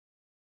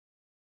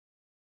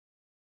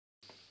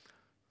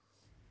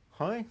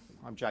Hi,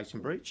 I'm Jason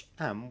Breach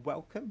and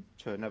welcome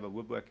to another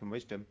Woodworking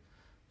Wisdom.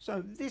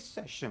 So this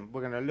session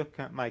we're going to look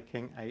at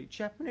making a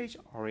Japanese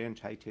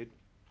orientated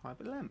type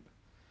of lamp.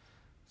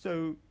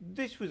 So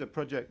this was a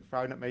project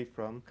thrown at me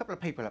from a couple of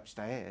people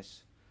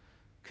upstairs.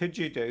 Could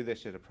you do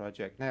this as a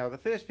project? Now the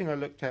first thing I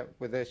looked at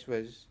with this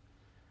was,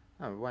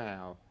 oh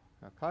wow,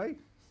 okay,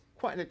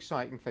 quite an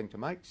exciting thing to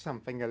make,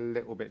 something a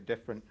little bit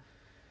different.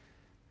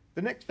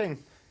 The next thing,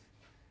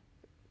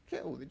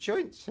 get all the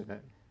joints in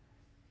it.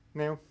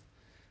 Now,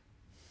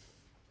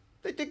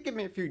 they did give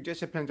me a few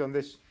disciplines on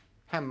this,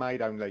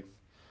 handmade only.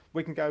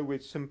 We can go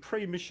with some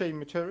pre-machined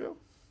material,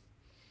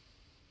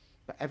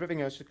 but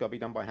everything else has got to be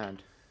done by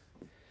hand.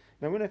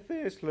 Now when I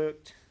first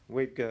looked,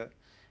 we've got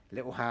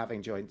little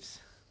halving joints.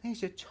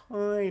 These are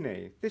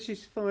tiny. This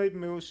is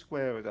 5mm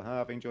square as a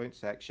halving joint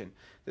section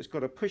that's got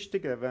to push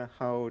together,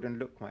 hold and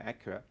look quite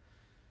accurate.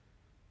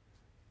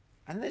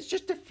 And there's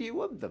just a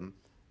few of them.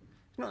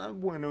 It's not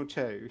like one or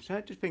two, so I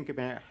had to think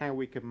about how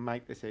we could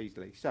make this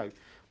easily. So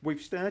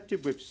we've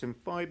started with some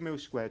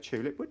 5mm square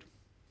tulip wood.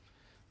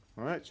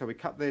 Alright, so we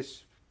cut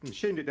this,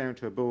 machined it down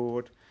to a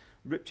board,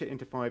 ripped it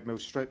into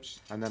 5mm strips,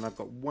 and then I've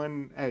got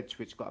one edge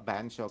which got a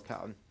bandsaw cut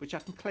on, which I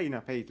can clean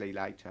up easily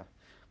later.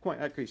 Quite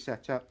accurately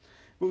set up.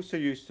 We've also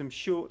used some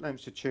short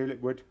lengths of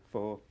tulip wood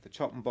for the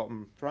top and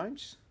bottom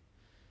frames.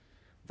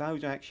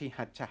 Those I actually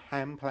had to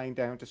hand plane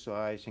down to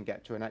size and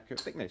get to an accurate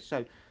thickness.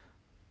 So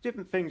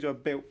different things are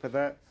built for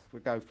that.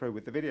 We'll go through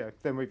with the video.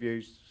 Then we've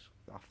used,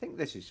 I think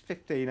this is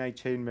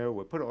 15-18mm.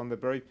 We'll put it on the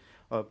brief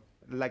of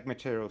leg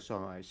material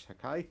size,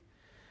 okay?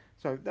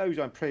 So those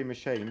are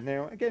pre-machined.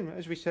 Now again,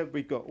 as we said,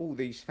 we've got all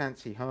these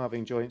fancy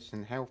halving joints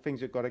and how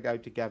things have got to go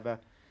together.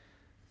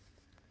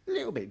 A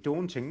little bit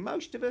daunting.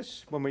 Most of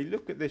us, when we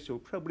look at this, will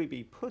probably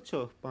be put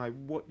off by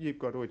what you've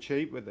got to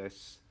achieve with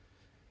this.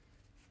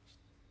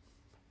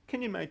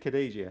 Can you make it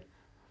easier?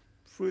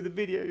 Through the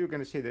video you're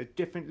going to see the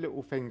different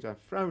little things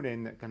I've thrown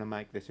in that are going to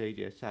make this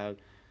easier. So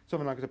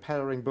something like a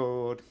powering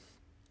board,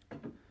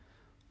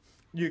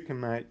 you can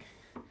make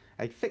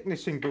a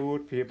thicknessing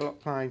board for your block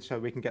plane so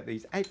we can get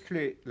these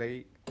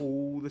accurately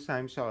all the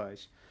same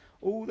size.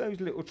 All those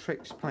little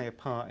tricks play a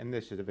part in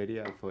this as a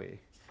video for you.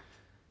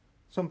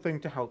 Something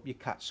to help you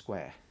cut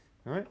square.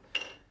 Alright?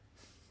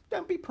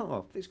 Don't be put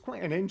off. It's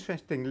quite an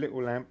interesting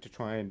little lamp to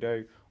try and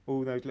do.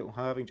 All those little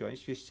halving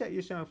joints. If you set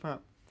yourself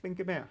up, think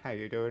about how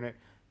you're doing it.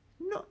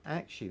 Not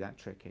actually that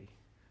tricky.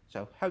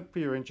 So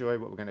hopefully you enjoy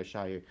what we're going to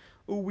show you.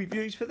 All we've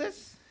used for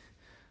this,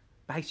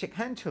 basic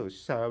hand tools.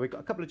 So we've got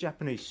a couple of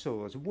Japanese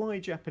saws. Why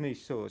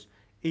Japanese saws?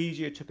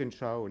 Easier to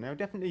control. Now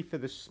definitely for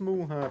the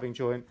small halving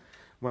joint,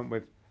 went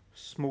with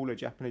smaller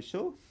Japanese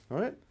saw.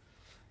 Alright,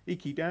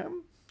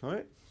 IKEDAME.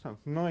 Alright, so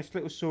nice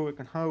little saw, it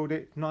can hold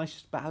it,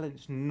 nice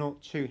balance,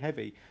 not too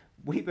heavy.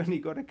 We've only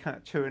got to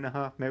cut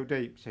 2.5mm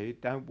deep, so you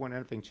don't want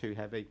anything too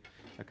heavy.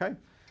 Okay,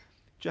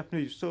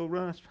 Japanese saw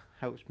rasp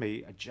helps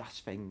me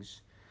adjust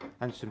things,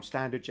 and some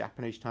standard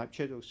Japanese type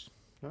chisels.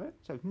 Alright,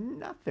 so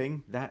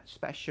nothing that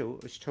special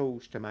as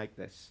tools to make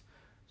this.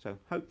 So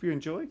hope you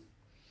enjoy.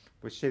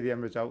 We'll see the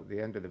end result at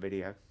the end of the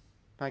video.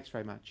 Thanks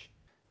very much.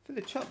 For the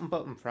top and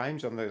bottom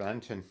frames on the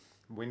lantern,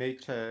 we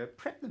need to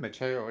prep the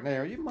material.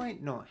 Now you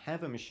might not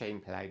have a machine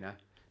planer,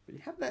 but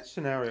you have that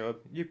scenario,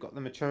 you've got the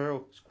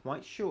material, it's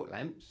quite short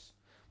lengths.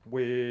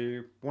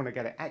 We want to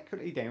get it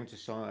accurately down to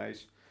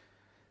size.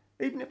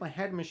 Even if I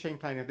had a machine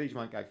planer, these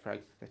won't go through.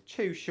 They're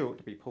too short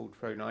to be pulled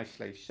through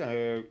nicely.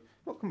 So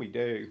what can we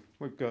do?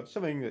 We've got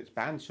something that's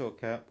bandsaw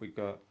cut. We've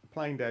got a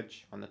planed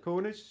edge on the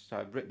corners. So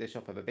I've ripped this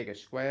off of a bigger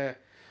square.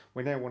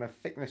 We now want to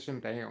thickness them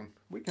down.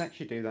 We can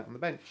actually do that on the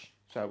bench.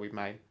 So we've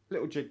made a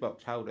little jig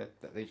box holder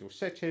that these will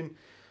sit in.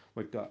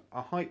 We've got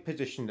a height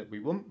position that we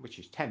want, which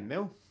is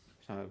 10mm.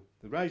 So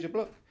the razor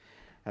block.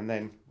 And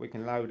then we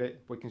can load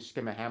it. We can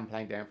skim a hand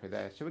plane down through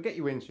there. So we'll get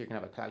you in so you can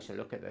have a closer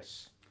look at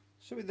this.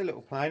 So with the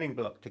little planing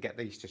block to get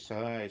these to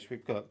size,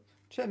 we've got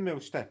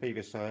 10mm step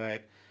either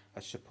side,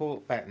 a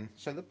support batten.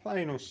 So the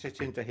plane will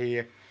sit into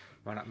here,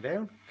 run up and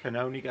down, can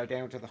only go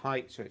down to the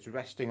height, so it's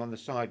resting on the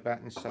side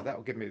battens, so that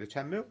will give me the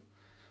 10mm.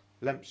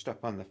 Lamp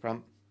stop on the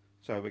front,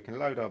 so we can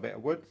load our bit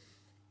of wood.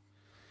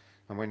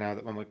 And we know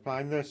that when we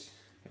plane this,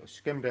 it will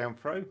skim down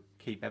through,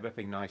 keep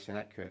everything nice and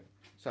accurate.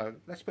 So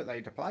let's put that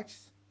into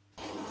place.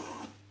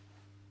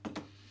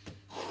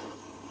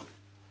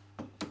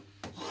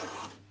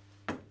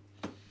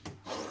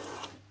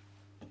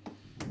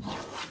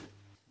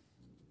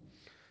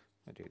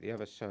 Do the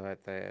other side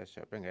there,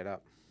 so bring it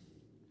up.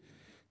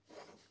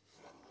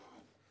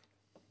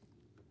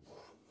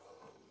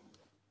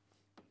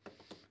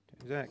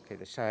 Exactly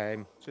the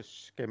same,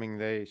 just skimming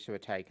these, so we're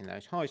taking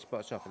those high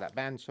spots off of that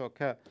bandsaw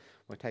cut.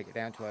 We'll take it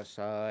down to our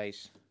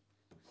size.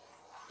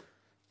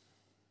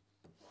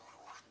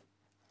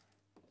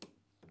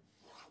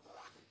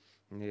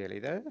 Nearly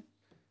there.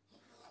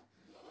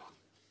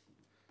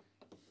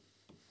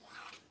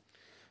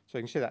 So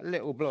you can see that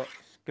little block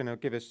going to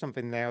give us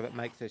something now that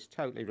makes this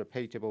totally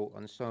repeatable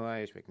on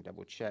size. We can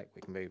double check,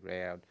 we can move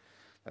around.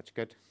 That's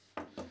good.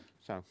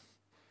 So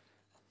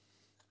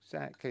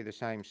exactly the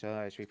same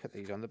size. We put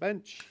these on the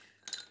bench.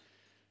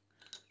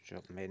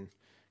 drop them in,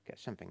 get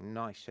something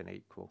nice and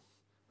equal.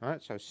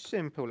 Alright, so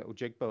simple little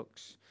jig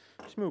box,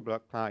 small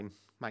block plane,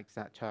 makes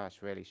that task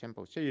really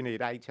simple. So you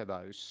need 8 of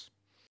those.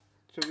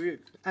 So we've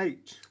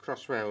 8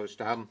 cross rails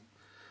done.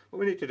 What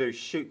we need to do is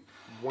shoot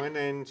one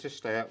end to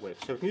start with.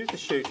 So we can use the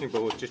shooting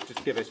board just to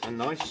give us a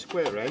nice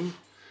square end.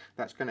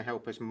 That's going to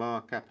help us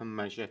mark up and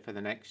measure for the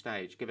next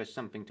stage. Give us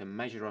something to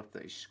measure off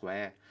that is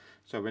square.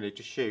 So we need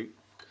to shoot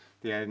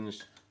the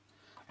ends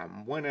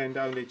and one end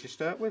only to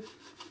start with.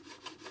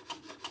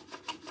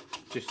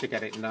 Just to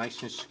get it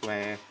nice and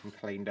square and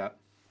cleaned up.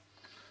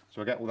 So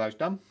we'll get all those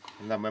done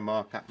and then we'll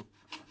mark up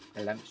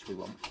the lengths we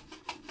want.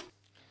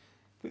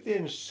 With the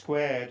ends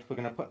squared, we're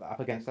going to put that up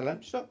against the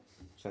length stop.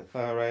 So the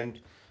far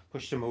end,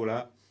 push them all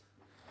up.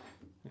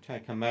 We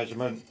take a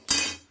measurement.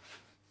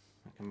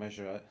 I can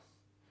measure it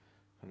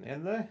from the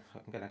end there.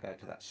 I'm going to go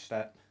to that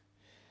step.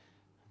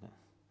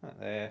 That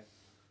there.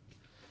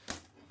 We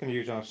can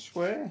use our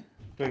square,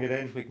 bring it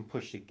in, we can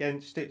push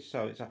against it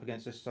so it's up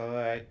against the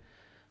side.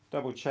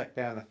 Double check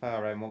down the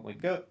far end what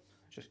we've got.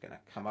 Just going to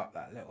come up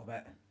that little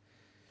bit.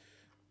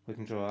 We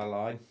can draw our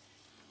line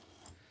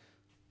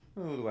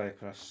all the way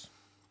across.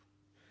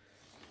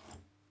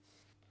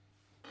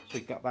 So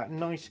we've got that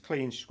nice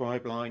clean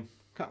scribe line,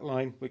 cut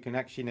line. We can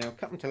actually now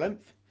cut them to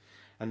length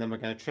and then we're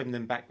going to trim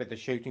them back with the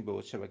shooting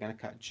board, so we're going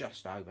to cut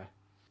just over.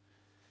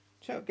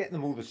 So get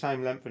them all the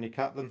same length when you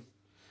cut them.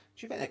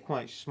 If you think they're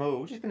quite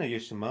small, we're just going to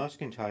use some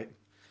masking tape.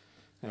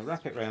 Going to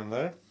wrap it around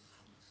there,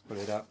 pull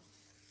it up.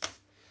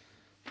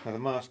 Now the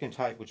masking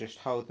tape will just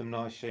hold them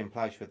nicely in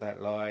place with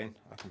that line.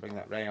 I can bring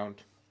that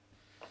round.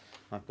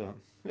 I've got a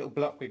little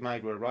block we've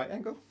made with a right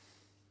angle.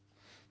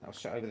 That'll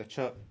sit over the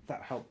top.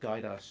 That'll help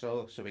guide our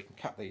saw so we can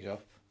cut these off.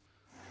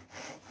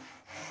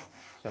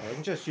 So I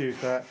can just use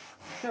that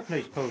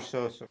Japanese pull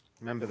saw. So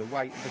remember the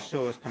weight of the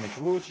saw is coming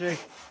towards you.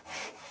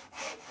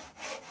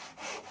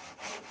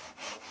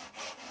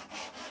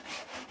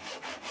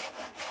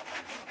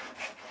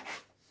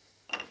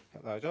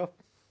 Cut those off.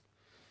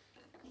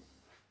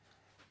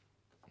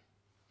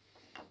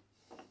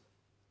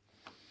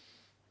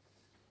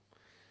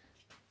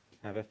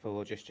 Another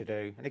 4 just to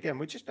do, and again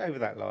we're just over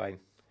that line.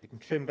 You can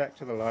trim back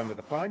to the line with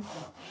the plane.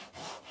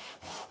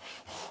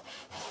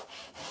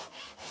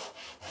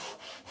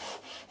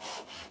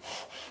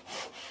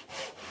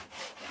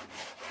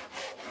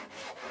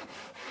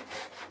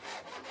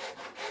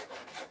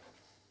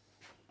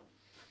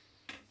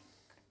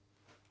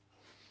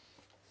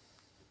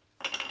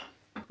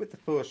 With the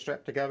 4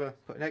 strapped together,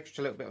 put an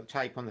extra little bit of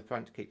tape on the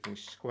front to keep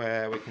things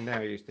square. We can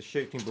now use the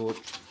shooting board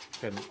to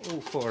trim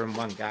all 4 in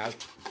one go.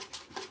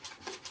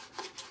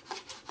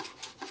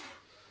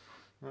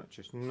 Right,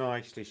 just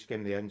nicely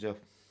skim the ends off.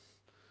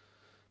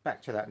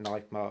 Back to that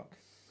knife mark.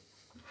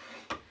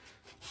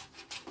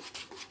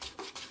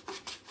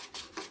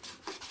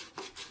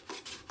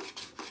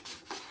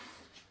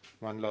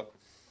 One look.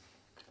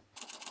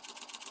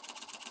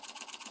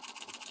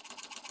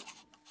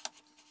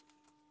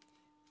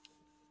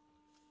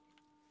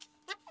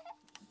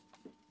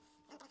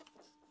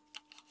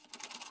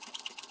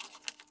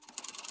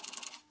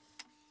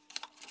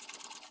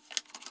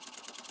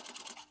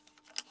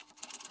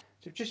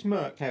 So we've just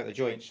marked out the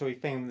joint, so we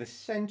found the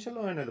centre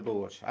line of the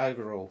board,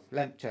 overall,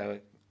 length to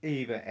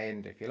either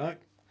end if you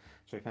like.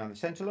 So we found the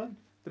centre line.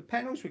 The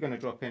panels we're going to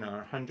drop in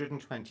are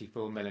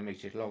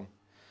 124mm long.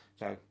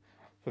 So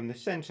from the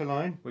centre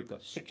line we've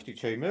got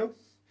 62mm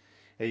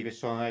either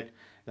side.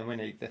 Then we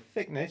need the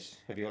thickness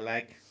of your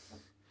leg,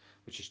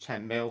 which is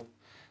 10mm.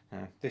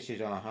 This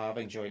is our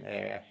halving joint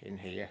area in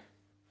here.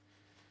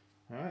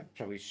 Alright,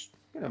 so we're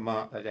going to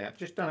mark that out.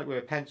 Just done it with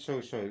a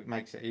pencil so it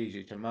makes it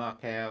easy to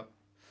mark out.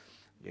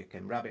 You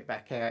can rub it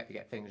back out, you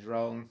get things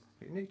wrong.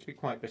 You need to be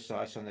quite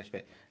precise on this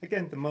bit.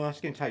 Again, the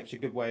masking tape's a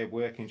good way of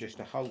working just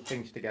to hold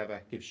things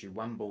together. Gives you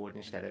one board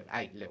instead of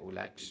 8 little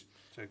legs.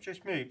 So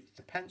just move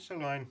the pencil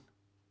line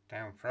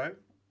down through.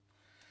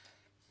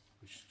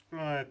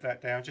 Slide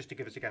that down just to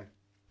give us, again,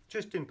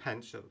 just in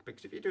pencil.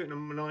 Because if you do it in a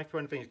knife or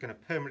anything, it's going to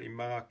permanently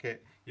mark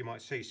it. You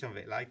might see some of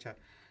it later.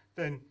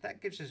 Then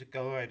that gives us a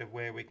guide of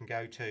where we can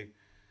go to.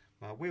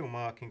 Our wheel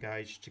marking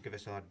gauge to give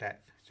us our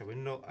depth, so we're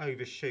not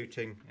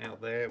overshooting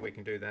out there. We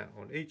can do that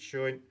on each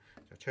joint.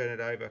 So turn it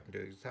over, I can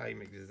do the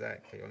same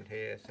exactly on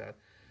here. So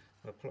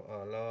we'll plot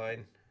our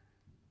line.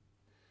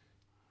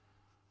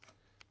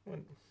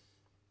 1,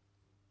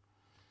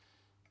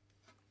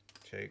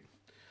 2.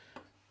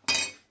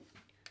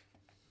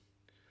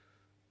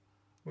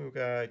 Wheel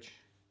gauge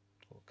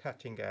or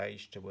cutting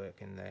gauge to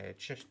work in there,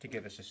 just to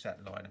give us a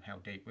set line of how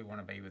deep we want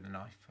to be with the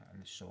knife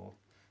and the saw.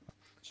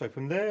 So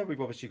from there we've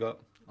obviously got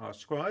our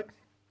scribe.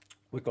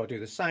 We've got to do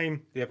the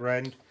same the other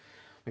end.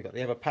 We've got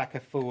the other pack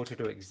of 4 to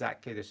do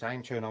exactly the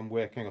same too, and I'm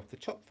working off the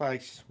top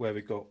face where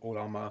we've got all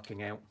our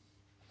marking out.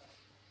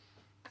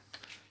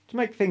 To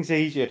make things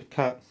easier to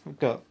cut, we've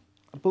got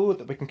a board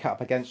that we can cut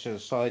up against as a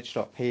side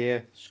stop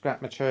here,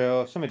 scrap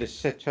material, something to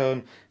sit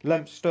on,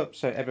 lump stop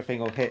so everything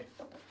will hit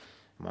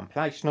in one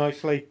place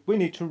nicely. We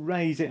need to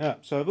raise it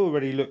up, so I've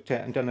already looked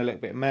at and done a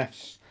little bit of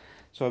maths.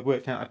 So I've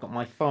worked out I've got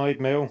my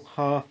 5mm,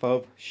 half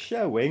of,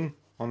 showing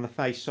on the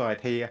face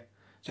side here.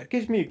 So it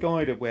gives me a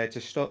guide of where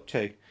to stop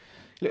to.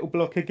 Little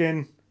block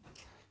again,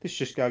 this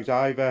just goes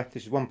over.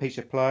 This is one piece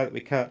of ply that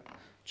we cut,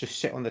 just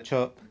sit on the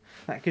top.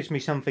 That gives me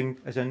something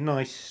as a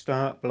nice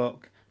start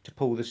block to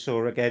pull the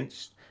saw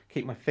against.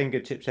 Keep my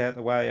fingertips out of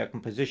the way, I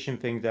can position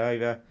things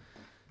over.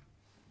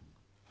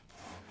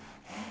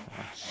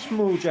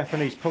 Small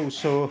Japanese pull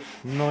saw,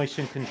 nice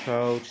and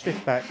controlled,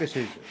 stiff back. This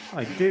is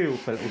ideal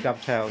for little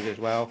dovetails as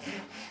well.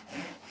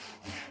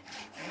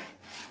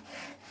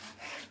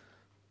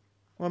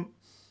 Well,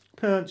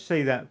 can't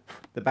see that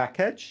the back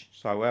edge,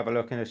 so we'll have a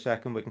look in a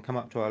second. We can come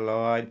up to our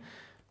line.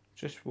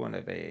 Just want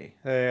to be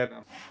there.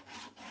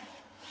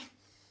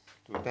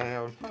 Do it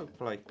down,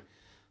 hopefully.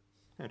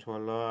 Down to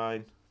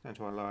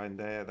our line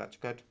there, that's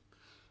good.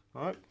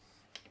 Alright,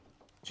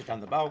 just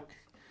done the bulk.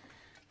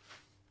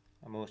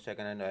 I'm also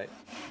going to do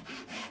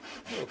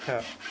a little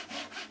cut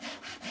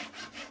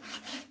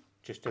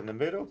just in the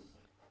middle.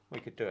 We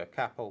could do a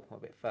couple a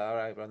bit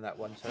far over on that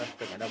one, so let's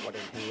bring another one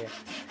in here.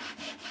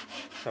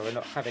 So we're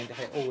not having to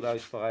hit all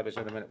those fibres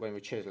in a minute when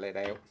we chisel it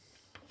out.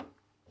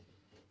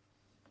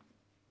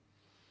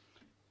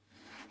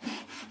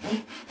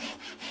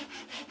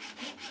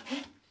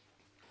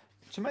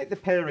 To make the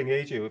pairing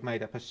easier, we've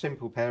made up a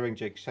simple pairing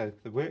jig. So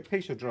the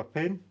workpiece will drop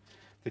in,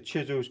 the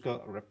chisel's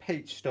got a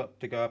repeat stop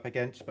to go up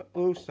against, but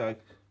also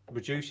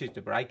reduces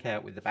the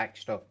breakout with the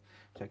backstop.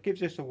 So it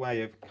gives us a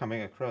way of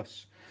coming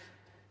across.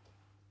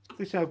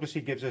 This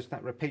obviously gives us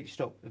that repeat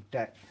stop of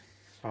depth.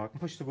 So I can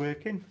push the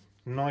work in,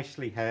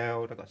 nicely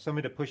held. I've got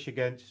something to push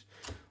against.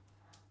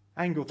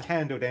 Angle the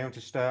handle down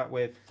to start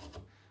with,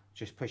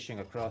 just pushing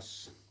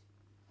across,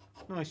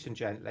 nice and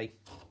gently.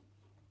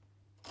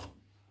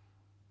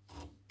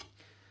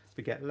 If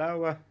we get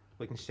lower,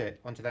 we can sit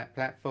onto that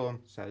platform,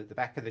 so the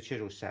back of the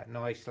chisel sat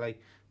nicely.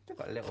 Still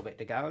got a little bit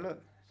to go,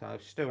 look. So I'm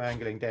still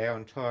angling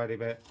down, tiny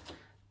bit.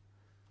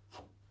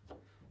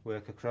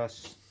 Work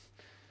across.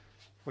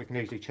 We can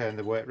easily turn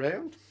the work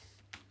round.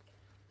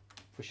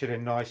 Push it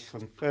in nice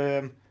and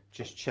firm.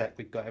 Just check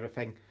we've got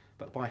everything.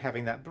 But by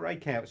having that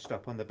breakout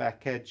stop on the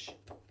back edge,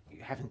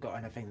 you haven't got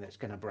anything that's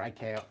going to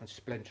break out and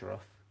splinter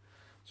off.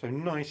 So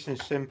nice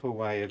and simple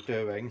way of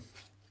doing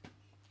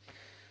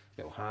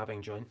little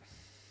halving joint.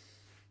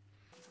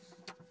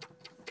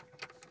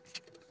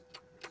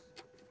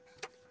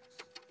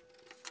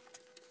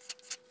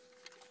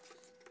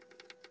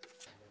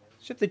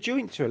 So if the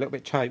joints are a little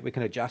bit tight, we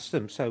can adjust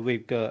them. So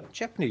we've got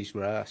Japanese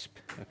rasp,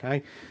 okay.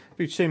 If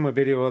you've seen my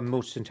video on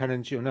mortise and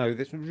tenons, you'll know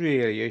this is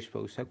really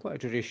useful. So quite a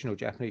traditional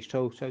Japanese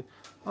tool. So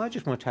I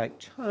just want to take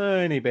a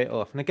tiny bit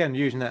off. And again,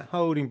 using that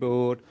holding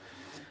board,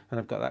 and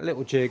I've got that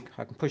little jig,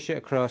 I can push it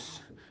across,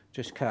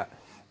 just cut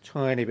a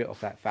tiny bit off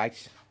that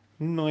face.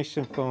 Nice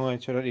and fine,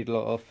 so I don't need a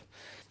lot off.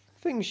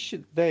 Things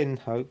should then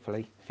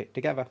hopefully fit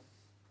together.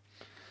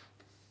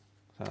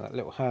 So that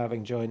little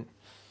halving joint,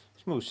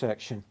 small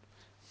section.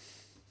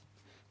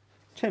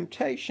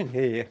 Temptation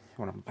here,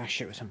 I want to bash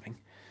it or something.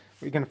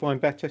 What you're going to find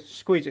better,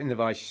 squeeze it in the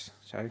vise.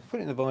 So put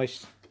it in the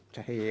vise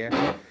to here,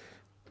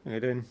 bring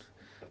it in,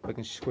 we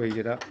can squeeze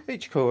it up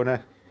each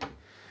corner.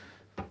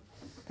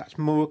 That's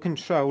more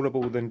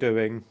controllable than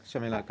doing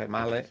something like a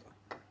mallet,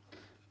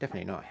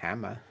 definitely not a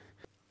hammer.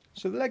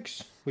 So the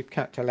legs we've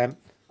cut to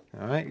length,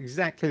 alright,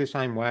 exactly the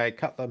same way,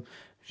 cut them,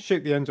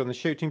 shoot the ends on the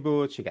shooting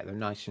board so you get them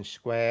nice and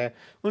square.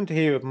 Under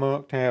here I've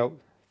marked out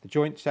the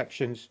joint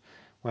sections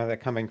where they're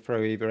coming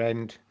through either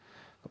end.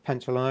 Got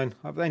pencil line.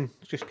 I've then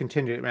just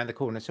continued it around the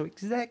corner, so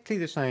exactly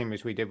the same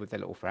as we did with the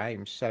little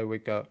frames. So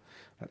we've got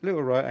a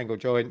little right angle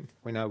joint,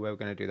 we know where we're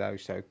going to do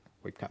those, so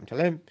we've cut them to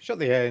length, shot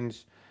the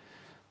ends,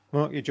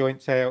 mark your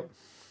joints out,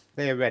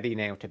 they're ready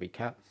now to be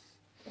cut.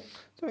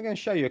 So I'm going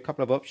to show you a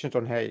couple of options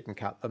on how you can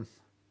cut them.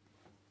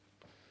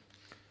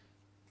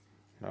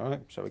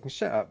 Alright, so we can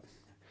set up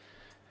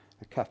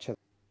the cutter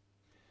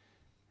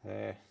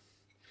there.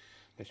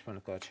 This one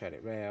I've got to turn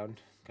it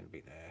round, going to be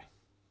there.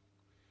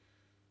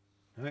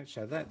 Alright,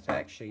 so that's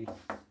actually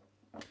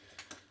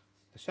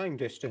the same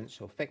distance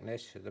or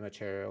thickness of the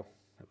material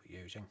that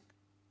we're using.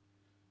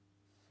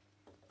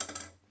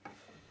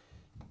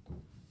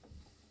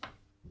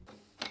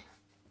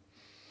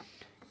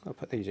 I'll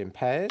put these in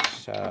pairs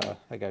so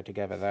they go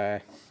together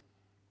there.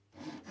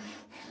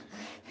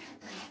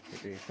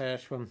 Do the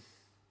first one,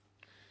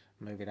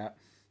 move it up.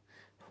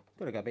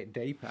 Got to go a bit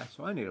deeper,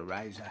 so I need a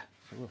razor.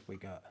 So what have we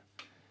got?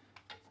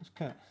 Let's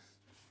cut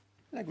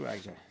leg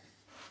razor.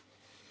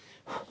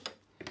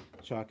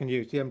 So I can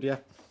use the MDF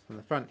on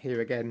the front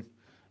here again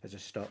as a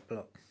stop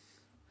block.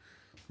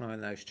 Line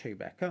those two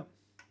back up.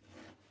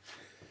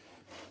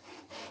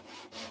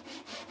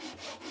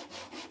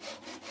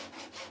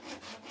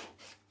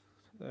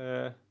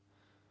 There,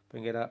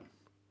 bring it up,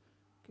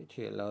 get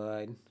to your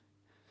line.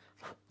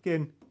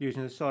 Again,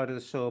 using the side of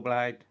the saw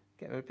blade,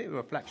 get a bit of a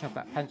reflection of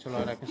that pencil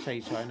line I can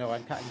see so I know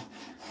I'm cutting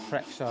the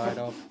correct side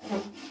of.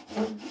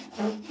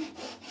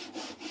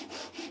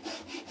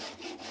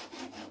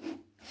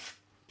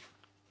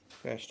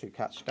 First two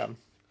cuts done,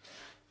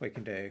 we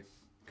can do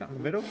cut in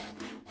the middle,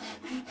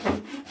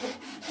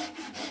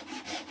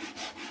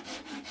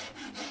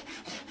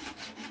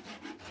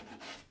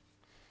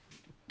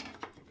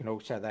 can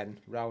also then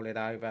roll it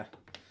over.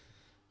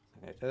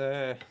 Go to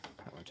there,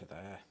 that one to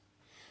there.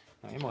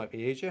 Now, it might be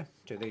easier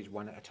to do these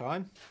one at a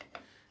time.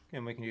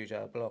 Again, we can use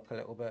our block a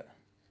little bit.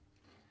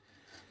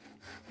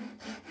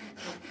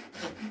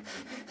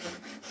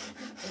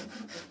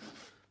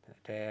 Put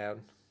it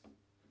down,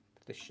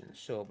 position the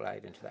saw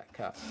blade into that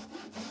cut.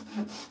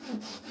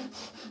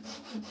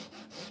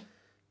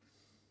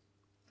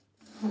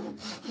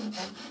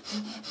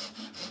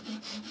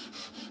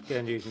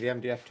 Again, using the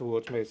MDF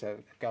towards me as a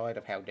guide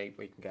of how deep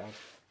we can go.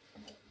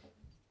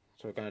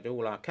 So we're going to do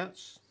all our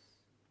cuts.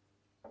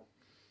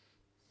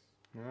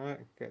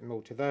 Alright, get them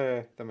all to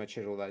there, then we'll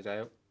chisel those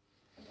out.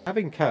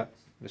 Having cut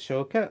the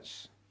saw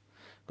cuts,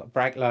 got a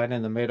break line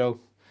in the middle.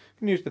 We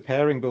can use the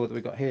paring board that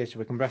we've got here so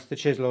we can rest the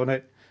chisel on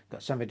it.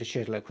 Got something to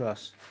chisel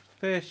across.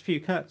 First few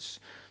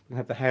cuts, we can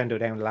have the handle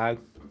down low.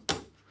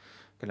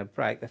 Going to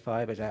break the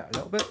fibres out a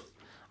little bit.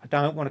 I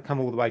don't want to come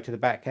all the way to the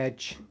back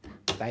edge.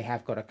 They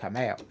have got to come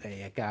out. There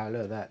you go,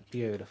 look at that,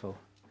 beautiful.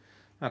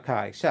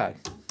 Okay, so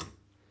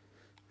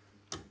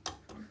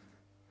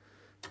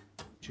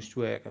just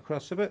work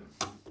across a bit.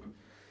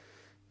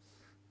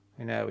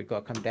 You know, we've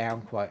got to come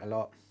down quite a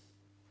lot.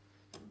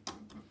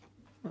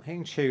 Not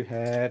hitting too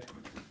hard.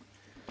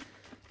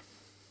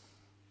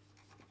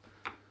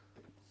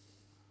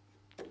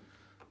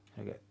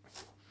 I get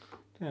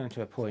down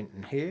to a point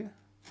in here.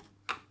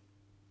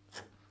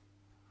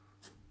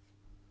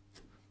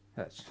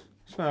 That's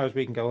as far as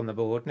we can go on the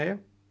board now.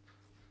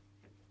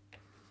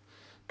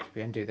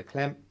 We undo the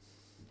clamp.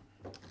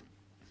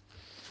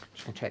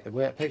 Just going to take the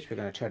workpiece, we're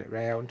going to turn it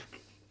round.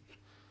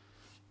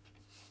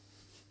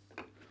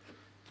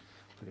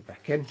 Put it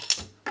back in.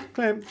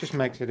 Clamp just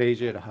makes it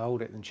easier to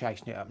hold it than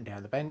chasing it up and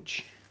down the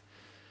bench.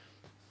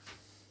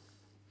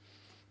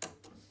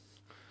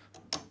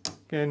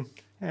 Again,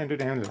 handle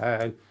down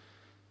low.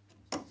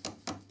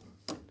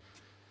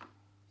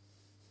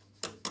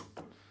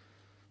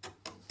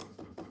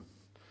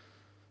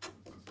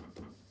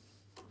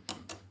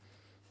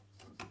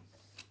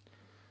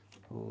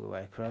 All the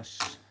way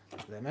across,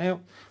 put them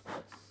out.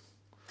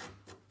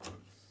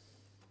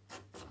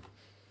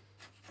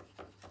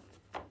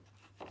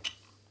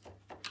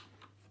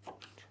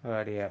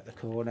 Tidy out the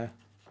corner.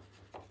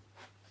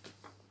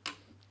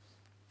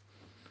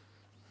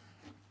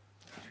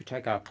 If we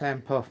take our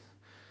clamp off,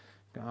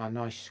 got our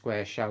nice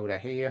square shoulder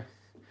here,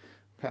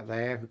 cut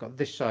there, we've got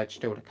this side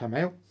still to come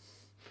out.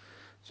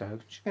 So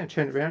just going to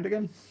turn it around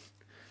again.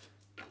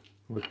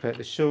 We'll put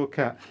the saw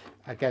cut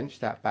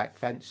against that back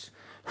fence.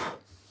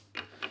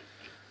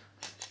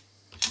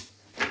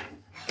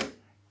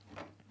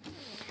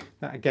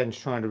 That again is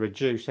trying to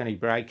reduce any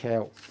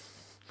breakout.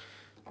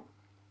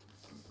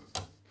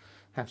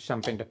 Have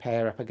something to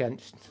pair up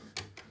against.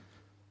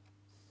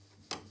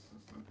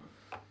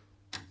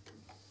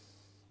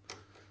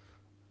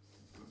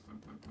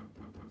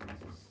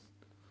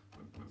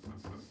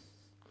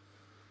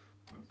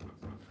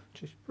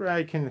 Just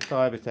breaking the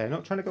fibres there,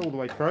 not trying to go all the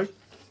way through.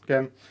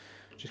 Again,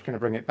 just going to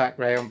bring it back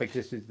round because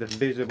this is the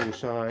visible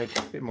side,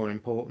 a bit more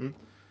important.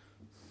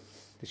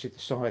 This is the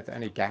side that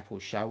any gap will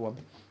show on.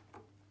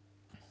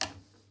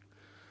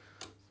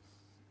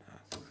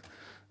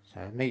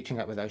 So meeting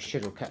up with those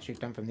chisel cuts we've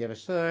done from the other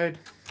side.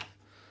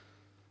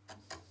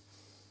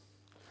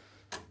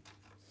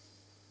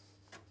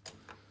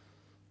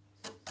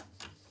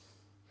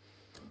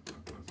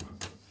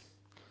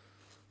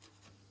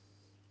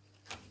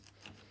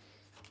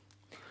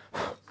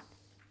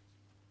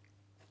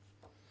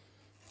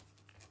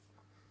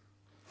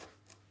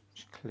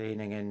 Just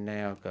cleaning in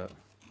now, got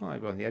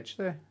fibre on the edge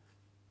there.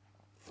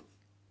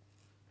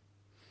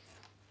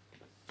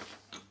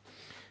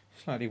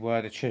 Slightly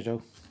wider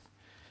chisel.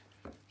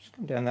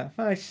 Come down that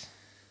face.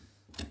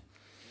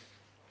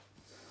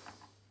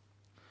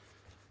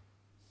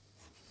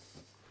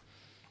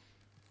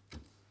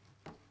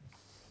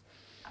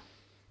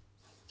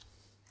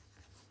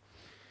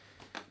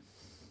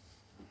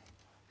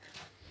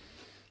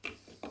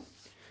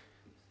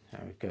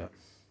 There we go,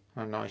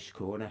 a nice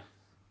corner.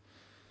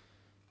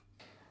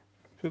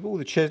 So with all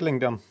the chiselling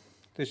done,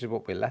 this is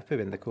what we're left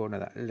with in the corner,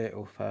 that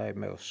little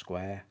 5mm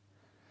square.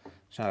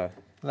 So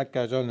that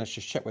goes on, let's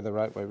just check with the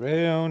right way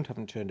round,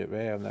 haven't turned it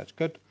round, that's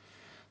good.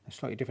 They're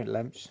slightly different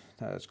lengths,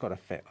 that's got to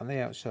fit on the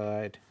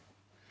outside.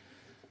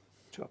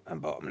 Top and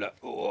bottom, look,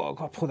 oh, I've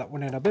got to pull that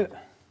one in a bit.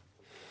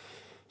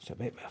 It's a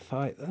bit of a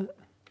fight that,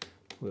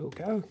 we'll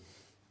go.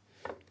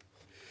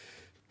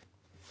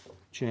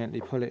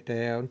 Gently pull it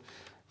down,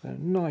 a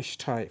nice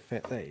tight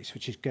fit these,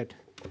 which is good.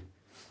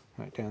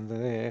 Right down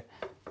there,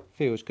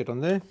 feels good on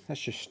there,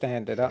 let's just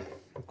stand it up,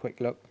 a quick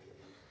look.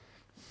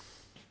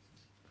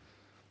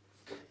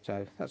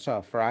 So that's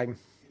our frame,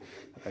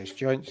 those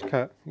joints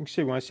cut. You can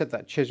see why I said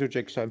that chisel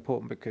jig's so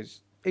important,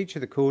 because each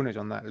of the corners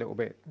on that little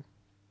bit,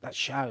 that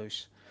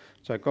shows.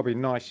 So it's got to be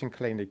nice and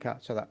cleanly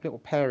cut, so that little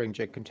pairing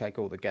jig can take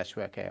all the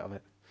guesswork out of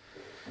it.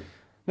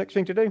 Next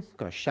thing to do,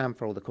 got to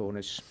chamfer all the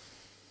corners.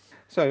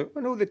 So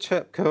on all the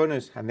top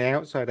corners and the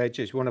outside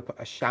edges, we want to put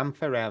a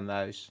chamfer around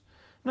those.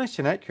 Nice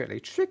and accurately,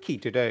 tricky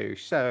to do.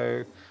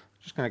 So I'm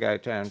just going to go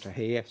down to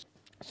here.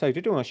 So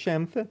to do our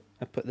chamfer,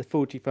 I put the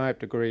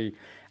 45-degree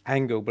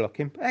angle block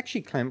in, but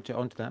actually clamped it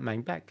onto that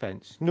main back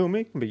fence.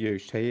 Normally it can be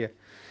used here,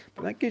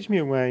 but that gives me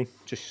a way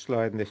just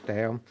sliding this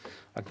down.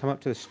 I come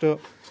up to the stop.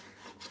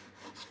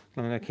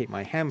 I'm going to keep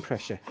my hand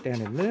pressure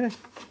down in there.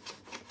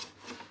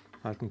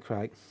 I can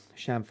create a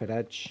chamfered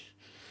edge.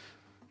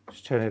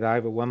 Just turn it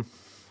over one,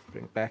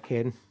 bring it back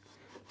in.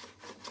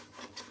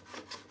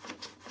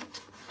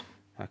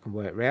 I can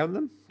work around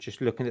them,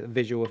 just looking at the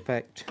visual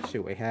effect, see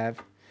what we have.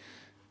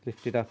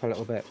 Lift it up a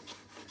little bit.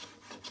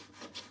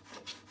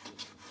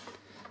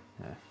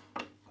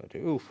 I'll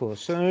do all four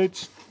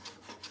sides.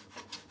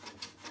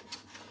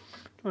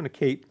 Trying to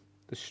keep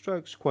the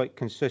strokes quite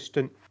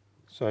consistent.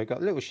 So I got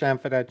a little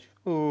chamfered edge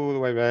all the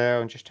way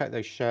around, just take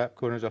those sharp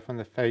corners off on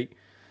the feet.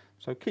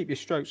 So keep your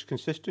strokes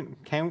consistent,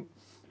 count,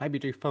 maybe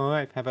do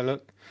 5, have a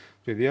look.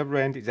 Do the other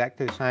end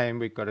exactly the same,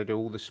 we've got to do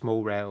all the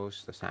small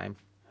rails the same.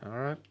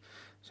 Alright,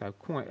 so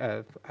quite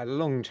a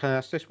long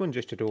task this one,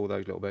 just to do all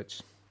those little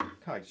bits.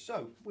 Okay,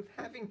 so with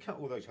having cut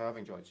all those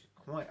halving joints,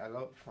 quite a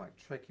lot, quite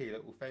tricky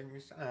little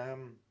things.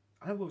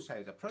 I will say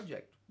as a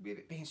project, with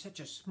it being such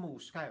a small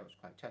scale, it's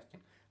quite testing.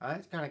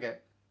 It's going to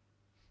get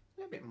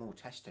a little bit more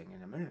testing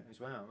in a minute as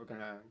well. We're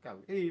going to go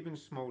even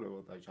smaller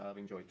with those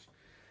halving joints.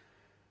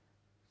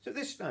 So at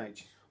this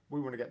stage,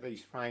 we want to get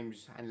these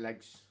frames and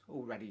legs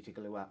all ready to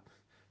glue up.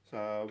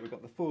 So we've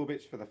got the 4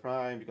 bits for the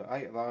frame, we've got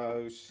 8 of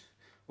those.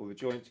 All the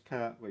joints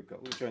cut, we've got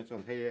all the joints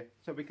on here,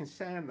 so we can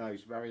sand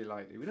those very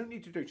lightly. We don't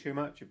need to do too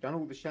much. We've done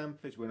all the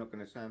chamfers, we're not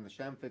going to sand the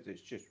chamfers,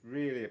 it's just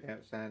really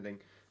about sanding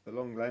the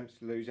long lengths,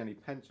 lose any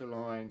pencil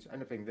lines,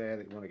 anything there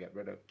that you want to get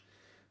rid of.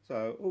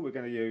 So all we're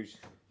going to use,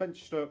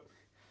 bench stop,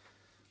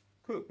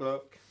 quick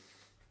block,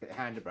 bit of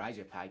hand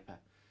abrasive paper.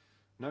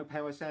 No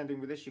power sanding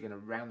with this, you're going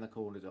to round the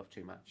corners off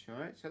too much.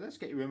 Alright, so let's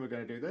get you in, we're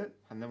going to do that,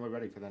 and then we're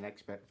ready for the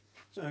next bit.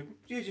 So,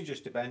 using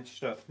just a bench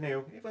stop.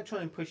 Now, if I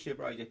try and push the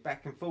abrasive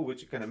back and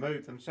forwards, you're going to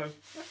move them, so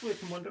let's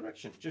work in one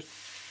direction. Just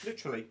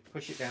literally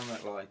push it down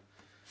that line.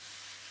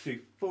 Do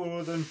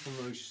 4 of them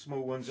from those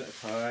small ones at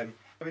a time.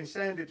 Having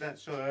sanded that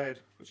side,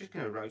 we're just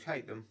going to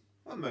rotate them.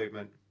 One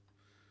movement.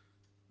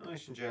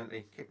 Nice and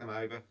gently kick them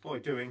over. By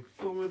doing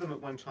 4 of them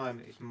at one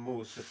time, it's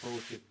more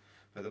supportive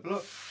for the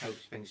block,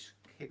 helps things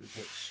keep the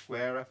pitch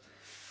squarer,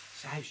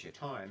 saves you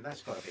time.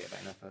 That's got to be a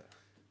benefit.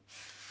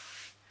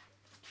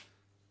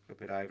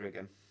 Flip it over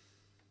again.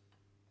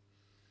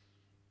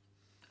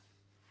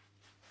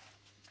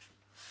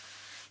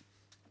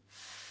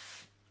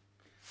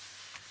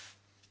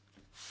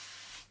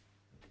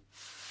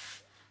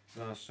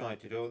 Last side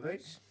to do all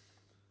these.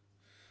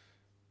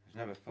 There's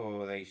another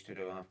 4 of these to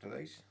do after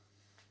these.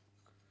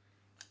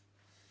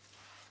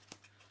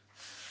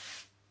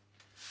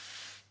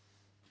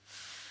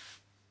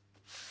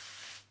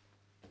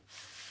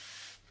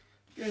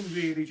 Again,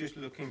 really just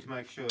looking to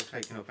make sure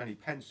taking off any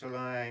pencil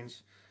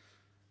lines,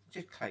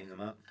 just clean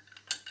them up,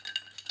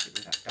 get rid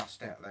of that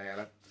dust out there.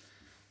 Look.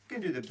 You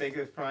can do the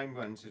bigger frame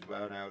ones as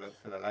well now,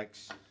 look, for the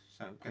legs,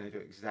 so I'm going to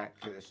do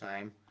exactly the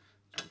same.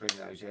 So bring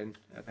those in,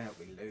 about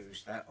we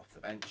lose that off the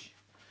bench.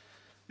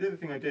 The other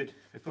thing I did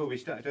before we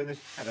started doing this,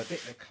 had a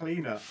bit of a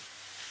clean up,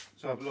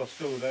 so I've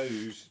lost all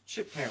those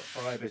chipped out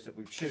fibres that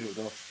we've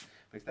chiselled off,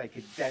 because they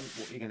could dent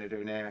what you're going to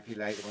do now if you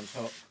lay them on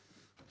top.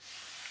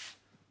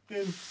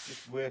 Again,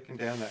 just working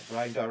down that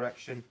grain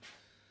direction.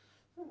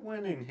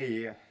 One in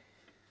here,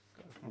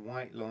 got a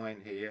white line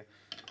here,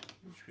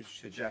 which would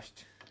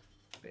suggest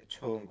a bit of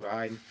torn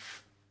grain.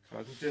 So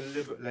I'm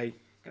deliberately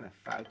going to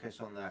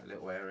focus on that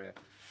little area.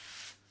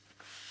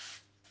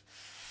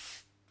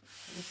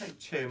 Don't take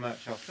too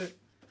much off it,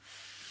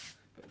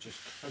 but just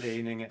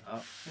cleaning it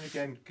up. And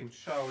again,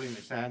 controlling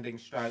the sanding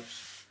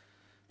strokes.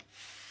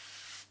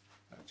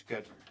 That's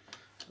good.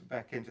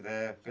 Back into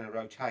there, going to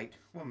rotate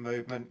one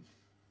movement.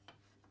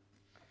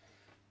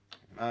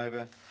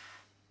 Over.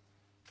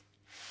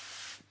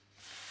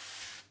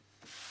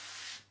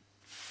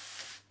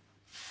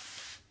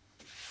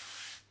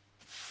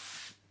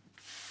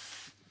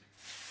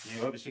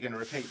 You're obviously going to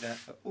repeat that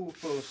for all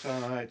 4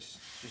 sides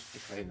just to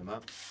clean them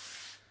up.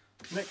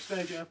 Next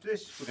stage after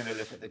this, we're going to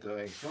look at the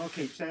gluing. So I'll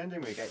keep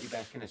sanding, we'll get you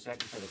back in a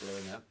second for the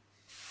gluing up.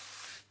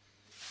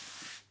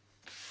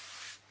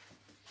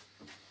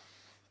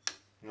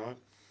 Right.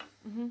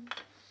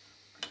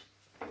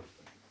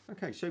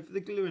 Okay, so for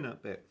the gluing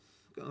up bit,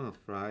 we've got our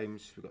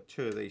frames, we've got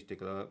 2 of these to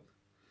glue up.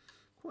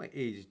 Quite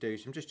easy to do,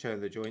 so I'm just turning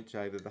the joints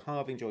over. The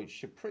halving joints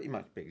should pretty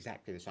much be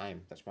exactly the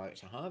same. That's why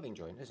it's a halving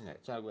joint, isn't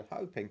it? So we're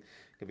hoping it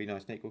can be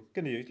nice and equal.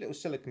 Going to use a little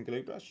silicone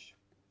glue brush.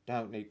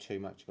 Don't need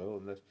too much glue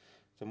on this.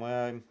 So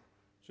my own,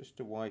 just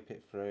to wipe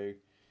it through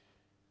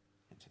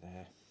into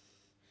there.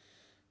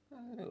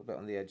 A little bit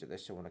on the edge of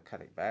this, so I want to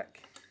cut it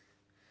back.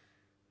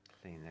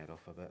 Clean that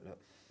off a bit, look.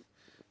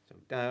 So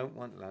we don't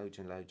want loads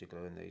and loads of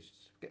glue in these.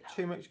 Get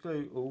too much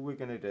glue, all we're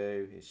going to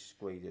do is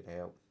squeeze it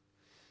out.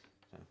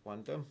 So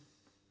one done.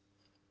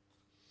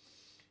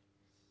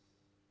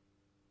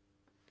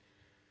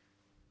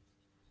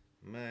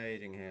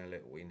 Amazing how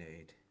little we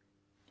need.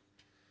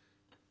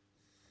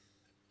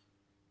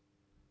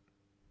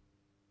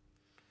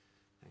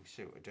 can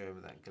see what we're doing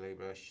with that glue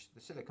brush.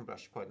 The silicone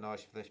brush is quite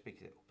nice for this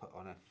because it will put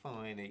on a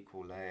fine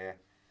equal layer.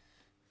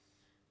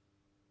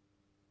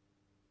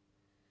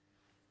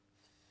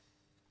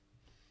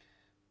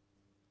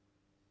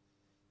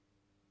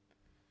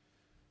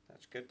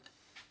 That's good.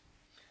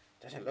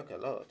 Doesn't look a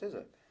lot, does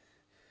it?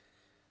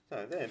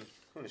 So then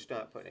I'm going to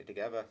start putting it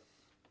together.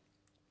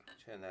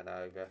 Turn that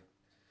over,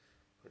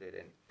 put it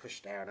in,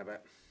 push down a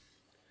bit.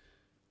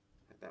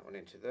 Put that one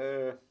into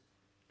there.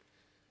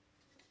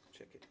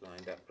 Check it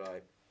lined up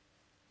right.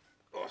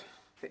 Oh,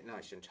 fit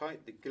nice and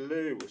tight. The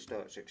glue will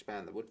start to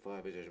expand the wood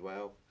fibres as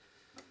well.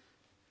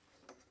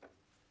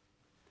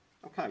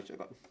 Okay, so I've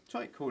got a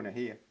tight corner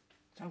here.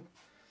 So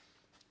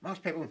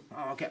most people, oh,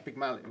 I'll get a big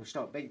mallet and we'll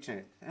start beating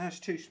it. That's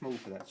too small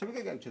for that. So we're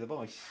going to go to the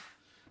vise.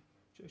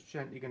 Just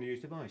gently going to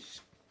use the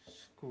vise.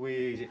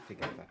 Squeeze it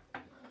together.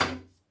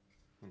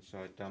 One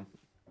side done.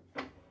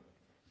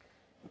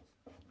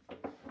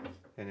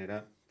 Pin it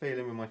up.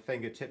 Feeling with my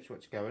fingertips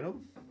what's going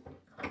on.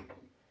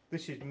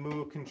 This is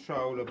more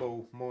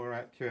controllable, more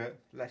accurate,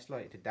 less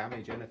likely to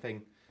damage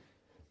anything.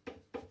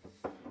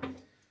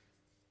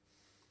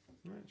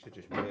 Right, so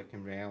just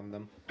working around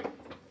them.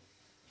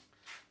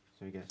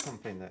 So we get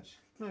something that's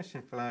nice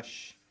and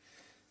flush,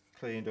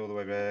 cleaned all the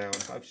way around,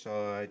 both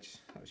sides.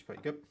 That was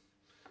pretty good.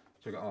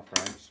 So we've got our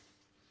frames.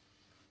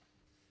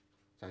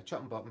 So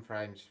top and bottom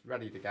frames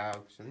ready to go.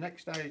 So the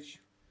next stage,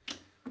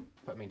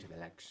 put them into the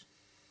legs.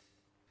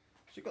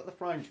 So we've got the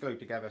frames glued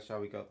together, so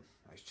we've got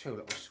those two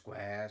little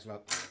squares.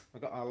 Look,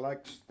 we've got our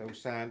legs, they're all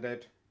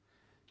sanded.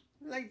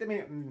 Laid them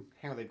in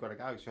how they've got to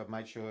go, so I've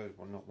made sure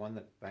there's not one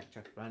that's back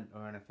to front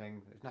or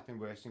anything. There's nothing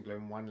worse than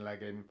gluing one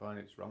leg in and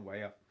finding it's the wrong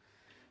way up.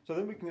 So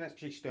then we can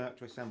actually start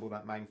to assemble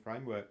that main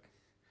framework.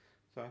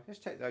 So let's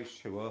take those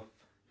two off.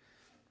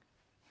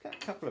 Got a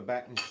couple of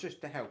buttons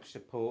just to help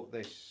support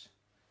this.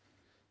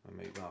 I'll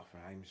move our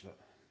frames, look.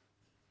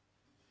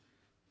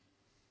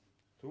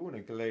 So we want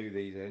to glue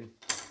these in.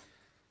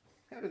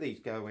 How do these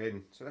go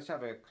in? So let's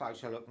have a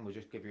closer look and we'll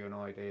just give you an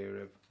idea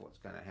of what's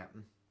going to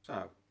happen.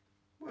 So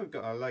we've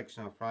got our legs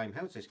and our frame.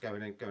 How's this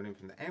going in? Going in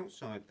from the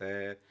outside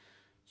there,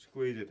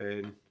 squeeze it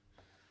in,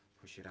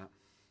 push it up.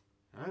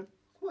 Alright,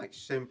 quite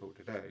simple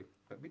to do,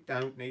 but we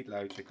don't need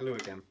loads of glue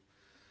again.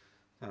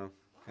 So I'm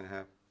going to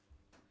have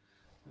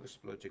a little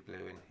splodge of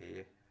glue in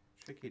here.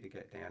 Tricky to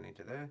get down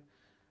into there.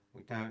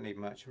 We don't need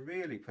much. I'm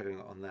really putting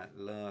it on that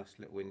last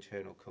little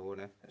internal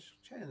corner. Let's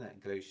turn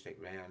that glue stick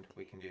round.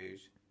 We can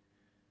use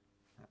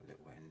that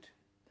little end.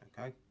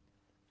 Okay.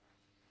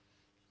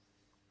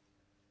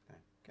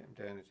 Get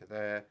them down into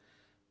there.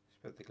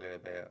 Spread the glue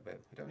about a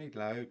bit. We don't need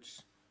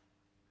loads.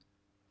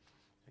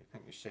 I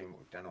think you've seen what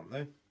we've done on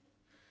there.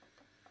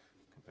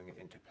 Can bring it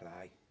into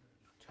play.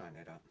 Tighten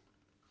it up.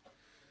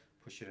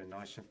 Push it in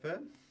nice and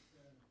firm.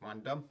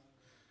 One done.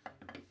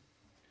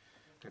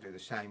 Gonna do the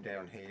same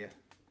down here.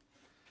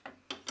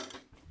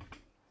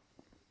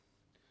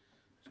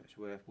 So it's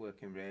worth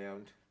working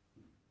round.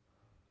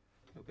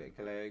 A little bit of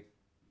glue.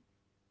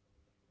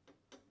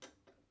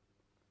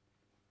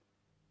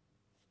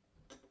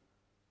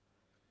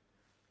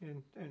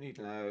 You don't need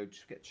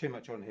loads. Get too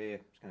much on here,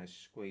 it's going to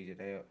squeeze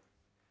it out.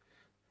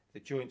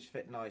 The joints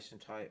fit nice and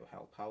tight, will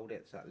help hold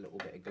it, so that little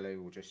bit of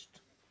glue will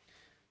just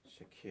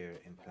secure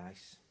it in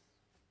place.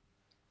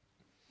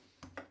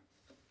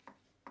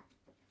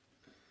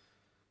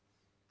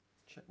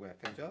 Check where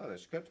things are,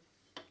 that's good.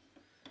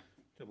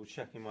 Double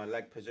checking my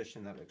leg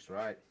position, that looks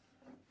right.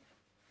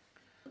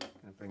 Going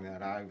to bring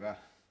that over.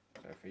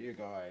 So for you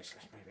guys,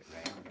 let's move it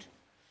round.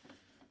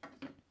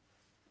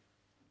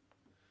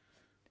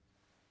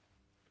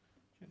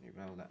 Gently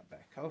roll that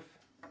back off.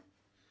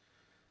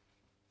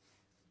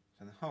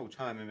 So the whole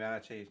time in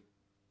reality,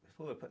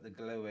 before I put the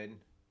glue in,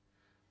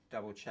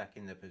 double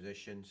checking the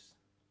positions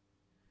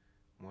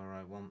where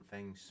I want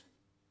things.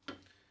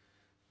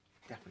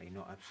 Definitely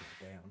not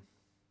upside down.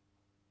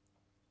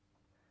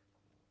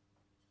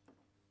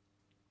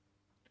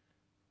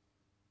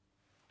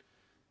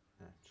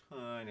 A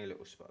tiny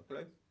little spot of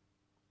glue.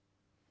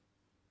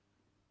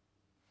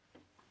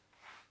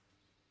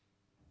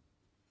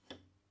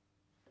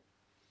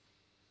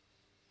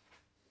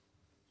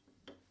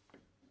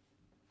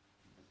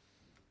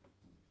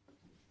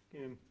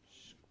 Again,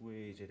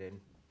 squeeze it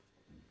in.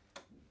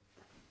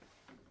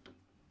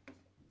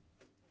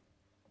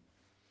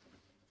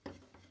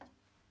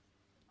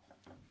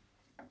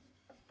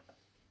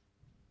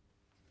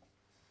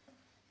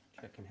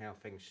 Checking how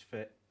things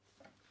fit.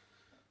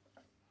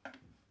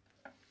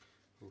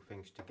 All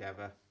things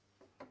together.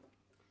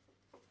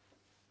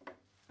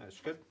 That's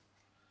good.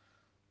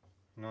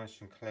 Nice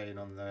and clean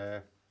on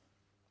there.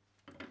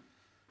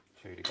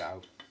 Two to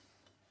go.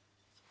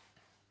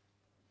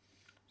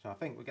 So I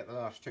think we'll get the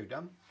last two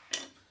done.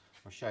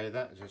 I'll show you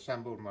that as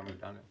assembled when we've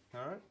done it.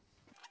 Alright.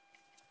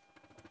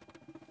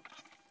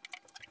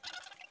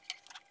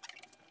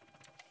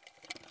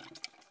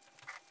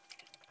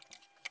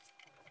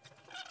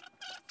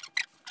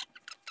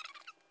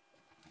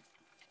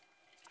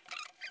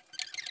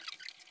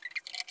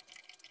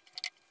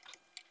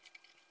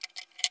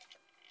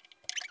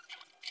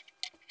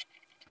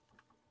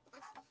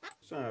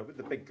 So with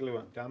the big glue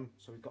up done,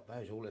 so we've got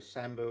those all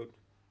assembled,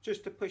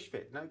 just to push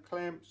fit, no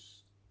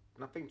clamps,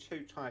 nothing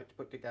too tight to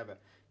put together.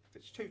 If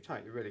it's too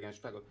tight, you're really going to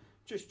struggle.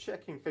 Just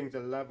checking things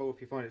are level.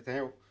 If you find it to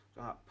help,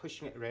 start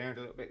pushing it around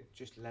a little bit,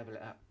 just level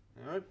it up.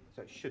 All right,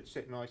 so it should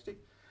sit nicely.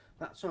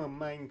 That's our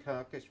main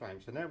carcass frame.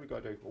 So now we've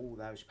got to do all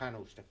those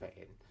panels to fit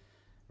in.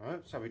 All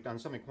right, so we've done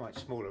something quite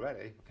small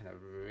already. We're going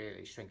to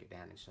really shrink it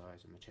down in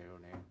size and material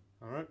now.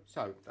 All right,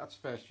 so that's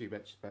the first few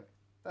bits, but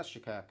that's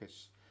your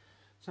carcass.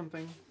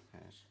 Something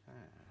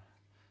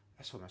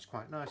that's almost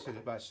quite nice, isn't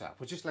it, by itself?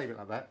 We'll just leave it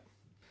like that.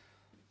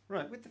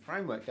 Right, with the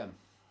framework done,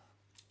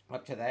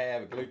 up to there,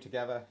 we're glued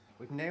together.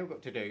 We've now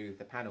got to do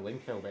the panel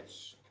infill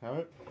bits. All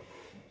right,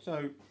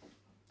 so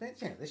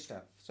let's out this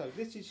stuff. So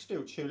this is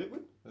still tulip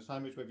wood, the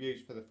same as we've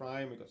used for the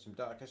frame. We've got some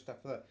darker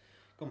stuff for that.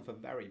 Gone for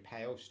very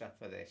pale stuff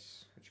for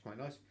this, which is quite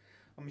nice.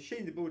 I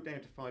machined the board down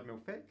to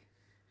 5mm thick,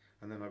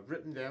 and then I've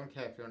ripped them down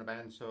carefully on a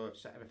bandsaw. I've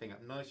set everything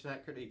up nice and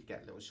accurately to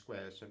get little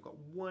squares. So I've got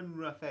one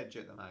rough edge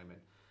at the moment.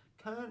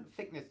 Can't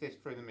thickness this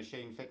through the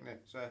machine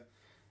thickness.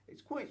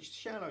 It's quite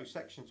shallow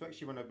section, so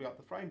actually when I put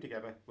the frame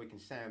together, we can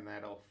sand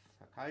that off,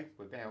 okay,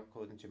 without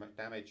causing too much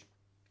damage.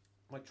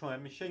 I try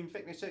and machine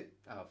thickness it,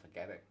 oh,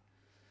 forget it.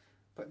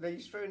 Put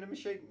these through in the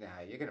machine, no,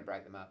 you're going to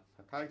break them up,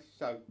 okay?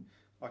 So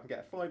I can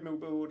get a 5mm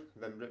board,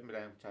 then rip them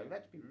down. So you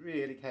have to be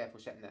really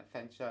careful setting that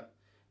fence up.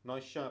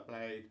 Nice sharp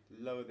blade,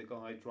 lower the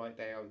guide right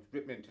down,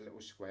 rip them into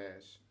little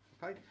squares,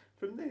 okay?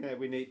 From there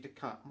we need to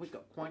cut, we've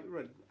got quite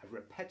a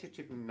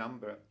repetitive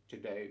number to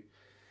do.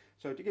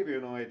 So to give you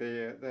an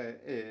idea, there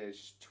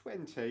is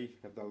 20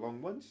 of the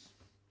long ones,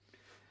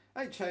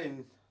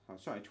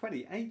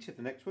 28 of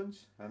the next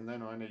ones, and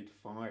then I need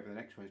 5 of the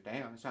next ones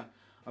down. So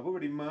I've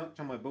already marked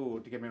on my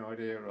board to give me an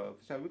idea of,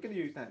 so we're going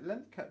to use that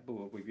length cut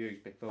board we've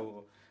used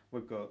before.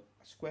 We've got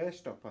a square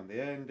stop on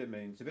the end, it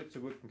means the bits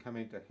of wood can come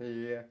into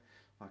here.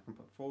 I can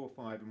put 4 or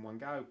 5 in one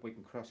go, we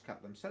can cross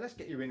cut them. So let's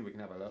get you in, we can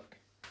have a look.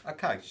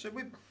 Okay, so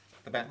with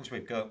the battens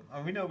we've got,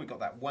 and we know we've got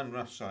that one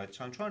rough side,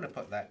 so I'm trying to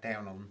put that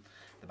down on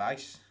the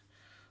base.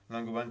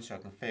 Longer one so I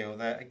can feel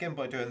that. Again,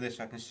 by doing this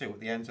I can see what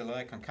the ends are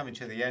like. I'm coming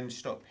to the end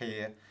stop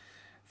here.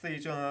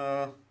 These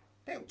are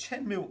about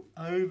 10mm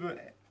over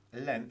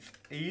length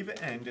either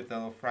end of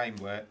the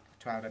framework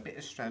to add a bit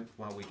of strength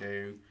while we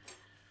do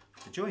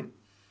the joint.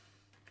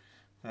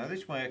 Now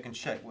this way I can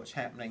check what's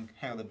happening,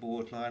 how the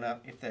board line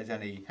up. If there's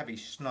any heavy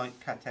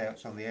snipe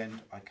cutouts on the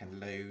end, I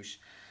can lose.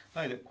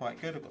 They look quite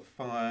good. I've got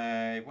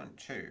 5, 1,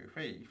 2,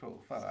 3, 4,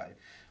 5.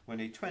 We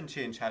need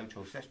 20 in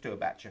total, so let's do a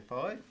batch of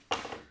 5.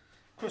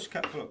 Cross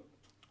cut block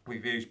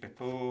we've used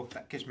before,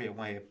 that gives me a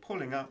way of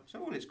pulling up, so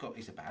all it's got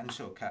is a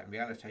bandsaw cut in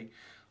reality.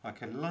 I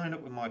can line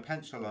up with my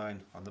pencil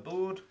line on the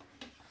board,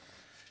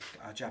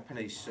 get our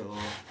Japanese saw,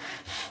 and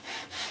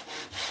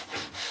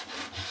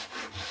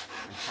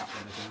cut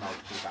them as a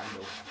multiple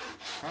bundle.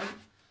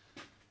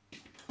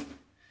 Right?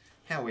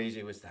 How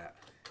easy was that?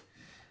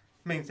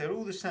 Means they're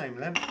all the same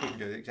length, we can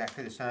do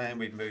exactly the same.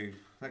 We've moved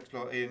the next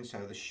lot in, so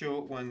the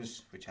short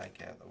ones we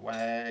take out of the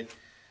way,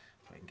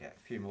 we can get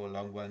a few more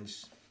long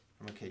ones.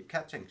 And we keep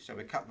cutting, so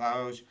we cut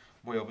those.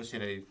 We obviously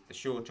need the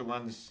shorter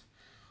ones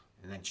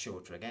and then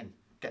shorter again.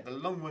 Get the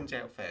long ones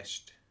out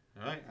first,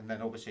 alright, and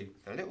then obviously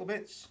the little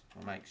bits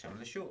will make some of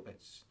the short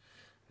bits.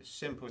 As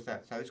simple as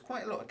that. So there's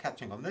quite a lot of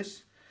cutting on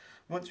this.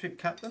 Once we've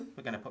cut them,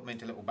 we're going to put them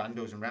into little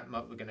bundles and wrap them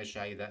up. We're going to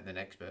show you that in the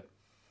next bit.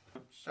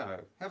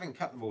 So having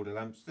cut the border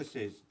lamps, this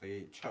is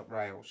the top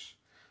rails.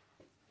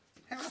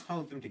 How to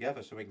hold them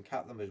together so we can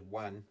cut them as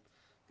one.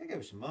 There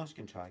goes some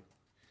masking tape.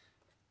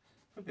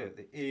 Probably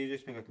the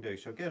easiest thing I can do.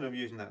 So again, I'm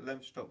using that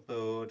length stop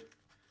board.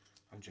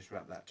 I'll just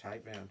wrap that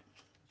tape round.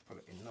 Let's put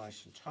it in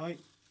nice and tight.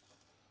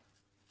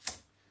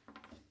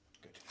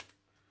 Good.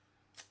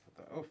 Put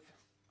that off.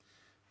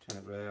 Turn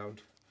it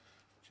round.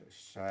 So the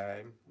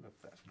same.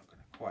 Look, that's not going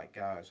to quite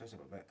go. So that's a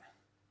little bit.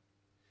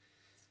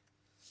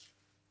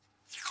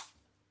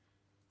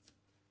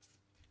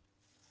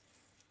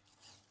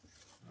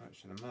 Right,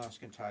 so the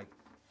masking tape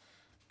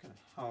can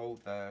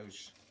hold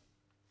those.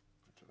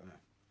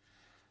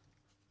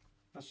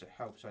 That's it,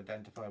 helps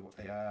identify what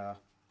they are.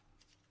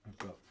 We've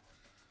got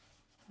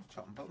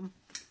top and bottom.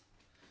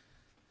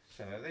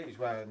 So these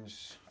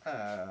ones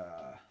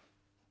are.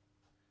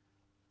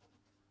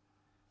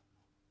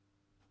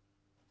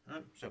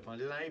 So if I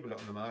label it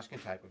on the masking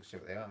tape, we can see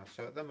what they are.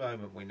 So at the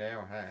moment we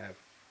now have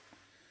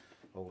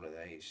all of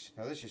these.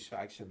 Now this is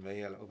facing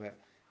me a little bit.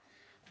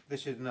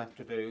 This is enough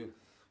to do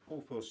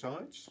all 4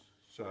 sides.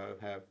 So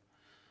I have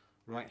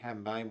right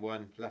hand main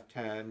one, left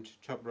hand,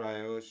 top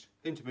rails,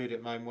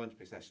 intermediate main ones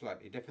because they're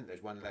slightly different,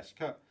 there's one less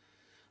cut,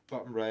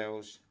 bottom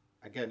rails,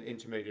 again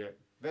intermediate,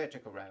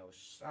 vertical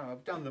rails. So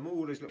I've done them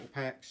all as little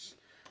packs.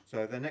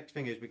 So the next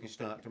thing is we can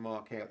start to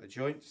mark out the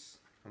joints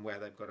and where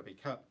they've got to be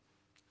cut.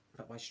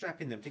 But by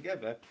strapping them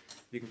together,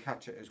 you can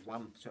cut it as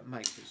one, so it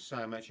makes it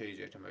so much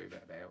easier to move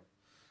it about.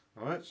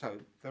 Alright, so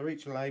they're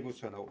each labelled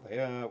so I know what they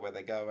are, where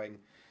they're going.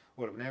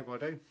 What I've now got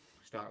to do,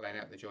 start laying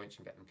out the joints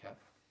and get them cut.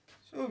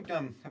 So I've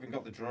done, having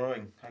got the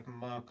drawing, I can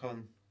mark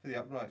on for the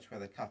uprights where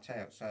they're cut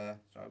out. So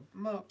I've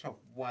marked off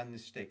one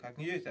stick. I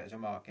can use that as a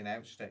marking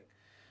out stick.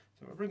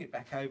 So I'll bring it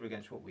back over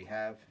against what we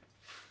have.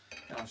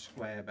 I'll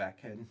square back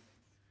in.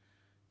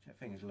 Check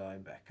things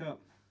line back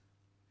up.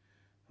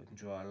 We can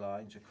draw our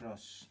lines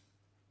across.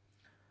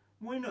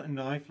 Why not a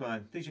knife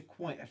line? These are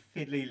quite a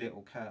fiddly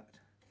little cut.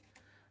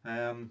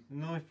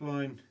 Knife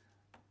line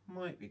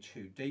might be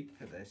too deep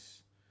for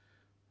this.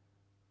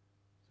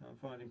 So I'm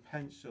finding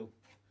pencil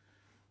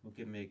will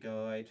give me a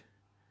guide.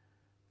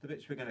 The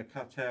bits we're going to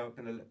cut out are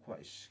going to look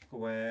quite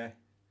square,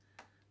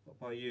 but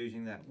by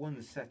using that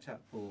one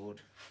setup board,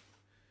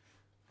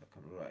 I'll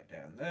come right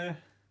down there,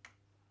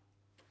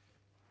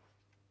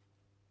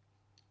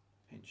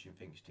 pinching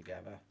things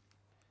together,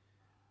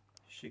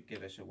 should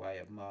give us a way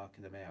of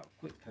marking them out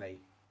quickly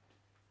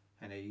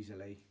and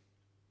easily.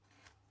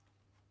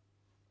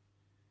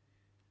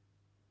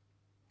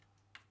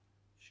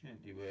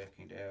 Gently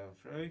working down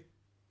through.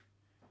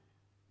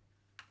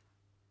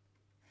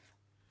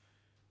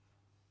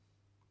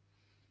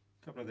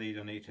 A couple of these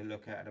I need to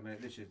look at in a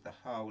minute. This is the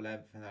whole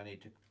length, and I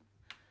need to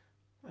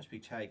must be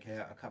take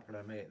out a couple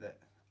of minute that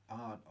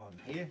aren't on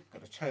here.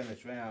 Got to turn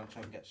this round so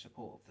I can get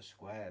support of the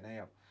square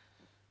now.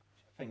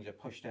 Things are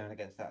pushed down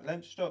against that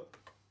length stop.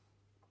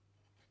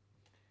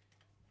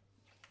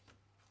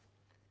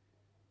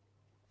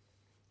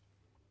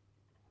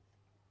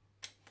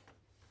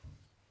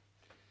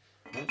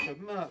 Once I've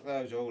marked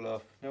those all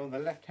off, now on the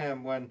left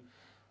hand one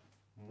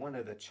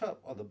of the top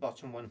or the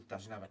bottom one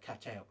doesn't have a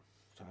cut out.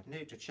 So I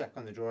need to check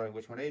on the drawing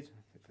which one is.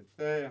 If it's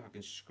there, I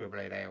can scribble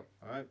it out.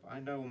 Alright, I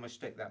know on my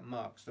stick that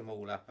marks them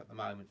all up at the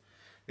moment.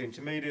 The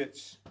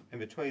intermediates in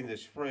between,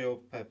 there's 3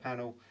 per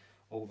panel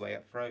all the way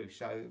up through.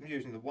 So I'm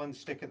using the one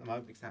stick at the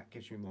moment because that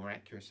gives me more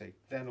accuracy.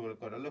 Then all I've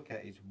got to look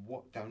at is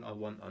what don't I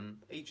want on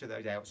each of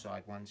those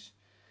outside ones.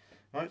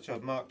 Right, so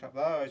I've marked up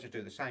those. I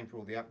do the same for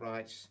all the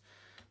uprights,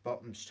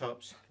 bottoms,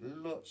 tops,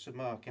 lots of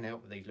marking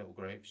out with these little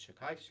groups.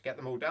 Okay, so get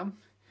them all done,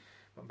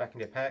 put them back in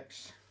your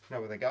packs, know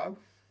where they go.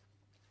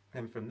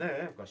 Then from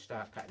there, I've got to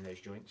start cutting those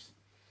joints.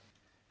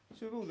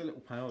 So with all the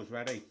little panels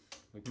ready,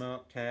 we've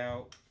marked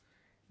out.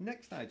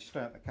 Next stage,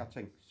 start the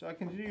cutting. So I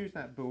can use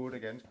that board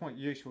again. It's quite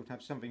useful to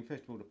have something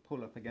first of all to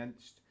pull up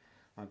against.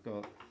 I've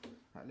got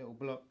that little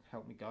block to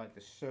help me guide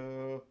the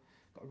saw.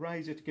 Got a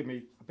razor to give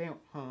me about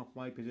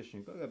halfway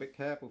position. Got to be a bit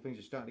careful, things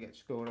are starting to get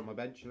scored on my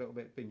bench a little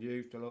bit, been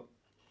used a lot.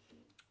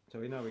 So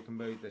we know we can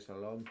move this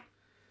along.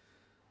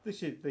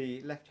 This is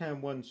the left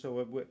hand one, so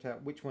I've worked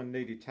out which one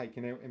needed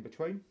taking out in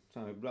between.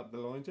 So I've rubbed the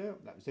lines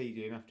out, that was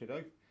easy enough to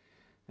do.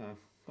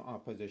 Got our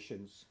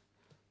positions.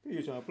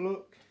 Use our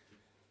block,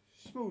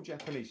 small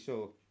Japanese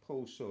saw,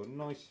 pull saw,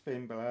 nice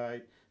thin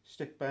blade,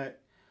 stick back,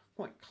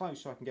 quite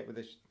close so I can get with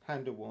this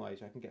handle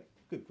wise, I can get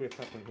good grip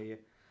up in here.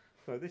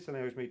 So this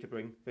allows me to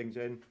bring things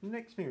in.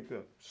 Next thing we've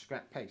got,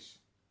 scrap piece.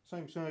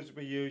 Same size as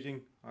we're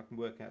using, I can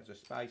work out as a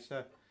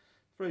spacer.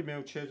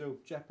 3mm chisel.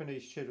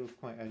 Japanese chisel is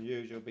quite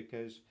unusual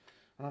because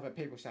I know that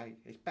people say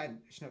it's bent,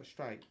 it's not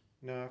straight.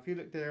 No, if you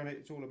look down it,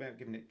 it's all about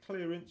giving it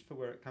clearance for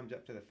where it comes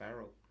up to the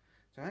ferrule.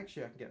 So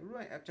actually I can get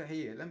right up to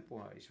here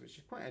lengthwise, which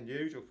is quite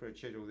unusual for a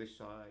chisel this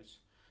size.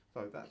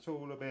 So that's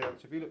all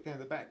about, so if you look down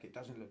the back it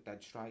doesn't look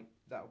dead straight,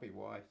 that'll be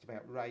why. It's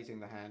about raising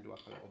the handle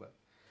up a little bit.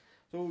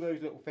 So all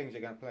those little things are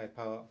going to play a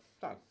part.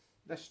 So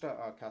let's start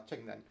our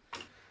cutting then.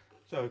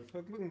 So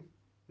I'm putting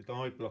the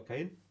guide block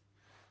in.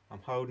 I'm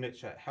holding it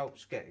so it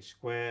helps get it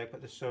square,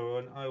 put the saw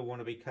on. I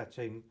want to be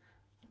cutting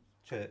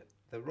to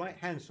the right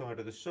hand side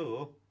of the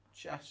saw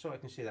just so I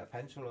can see that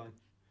pencil line.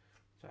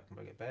 So I can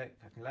bring it back,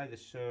 I can lay the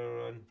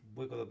saw on,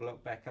 wiggle the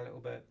block back a little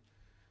bit.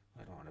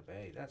 I don't want to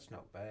be, that's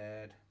not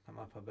bad. Come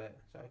up a bit,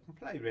 so I can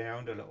play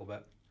around a little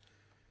bit.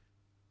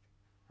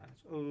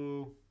 That's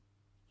all.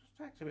 Just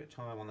takes a bit of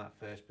time on that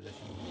first position.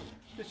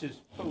 This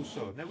is full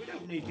saw. Now we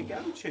don't need to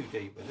go too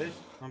deep with this.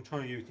 I'm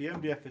trying to use the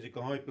MDF as a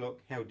guide block,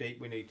 how deep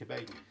we need to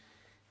be.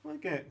 I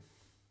get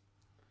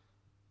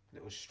a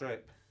little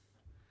strip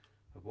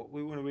of what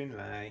we want to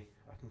inlay.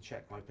 I can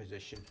check my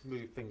position,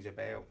 move things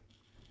about.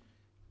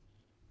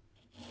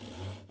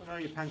 I know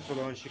your pencil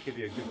line should give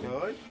you a good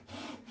guide.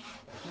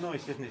 It's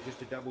nice, isn't it, just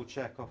to double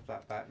check off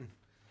that pattern.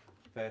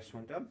 First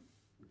one done.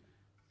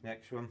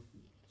 Next one,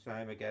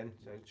 same again.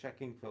 So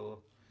checking for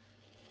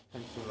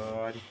pencil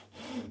line.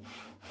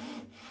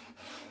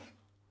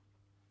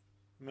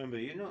 Remember,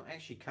 you're not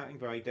actually cutting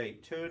very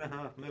deep.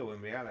 2.5mm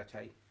in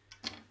reality.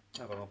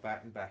 Have our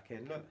batten back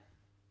in, look.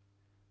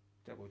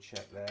 Double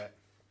check that.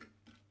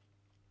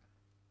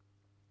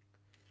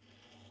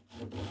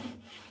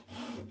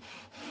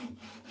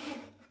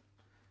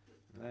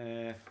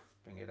 There,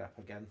 bring it up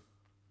again.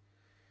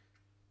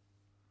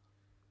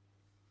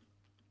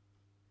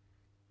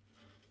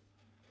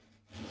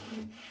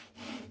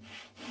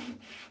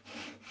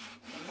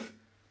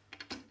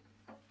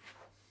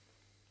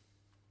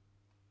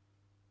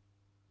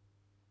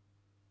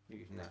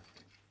 Using that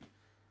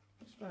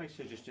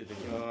spacer just as a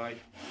guide.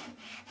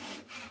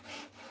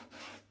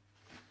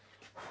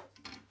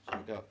 So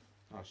we've got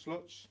our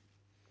slots.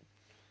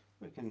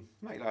 We can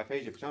make life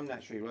easier because I'm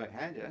naturally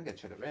right-handed. I'm going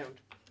to turn it round.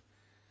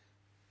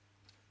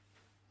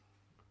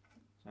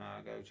 So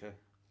I go to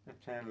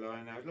left-hand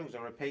line now. As long as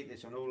I repeat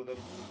this on all of them,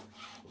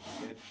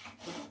 good.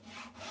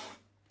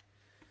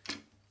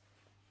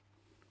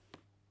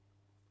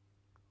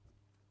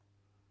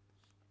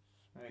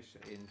 nice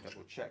in,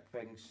 double check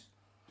things.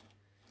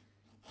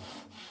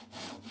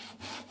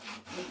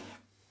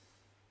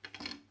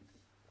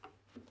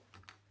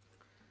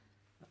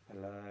 Up a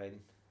line.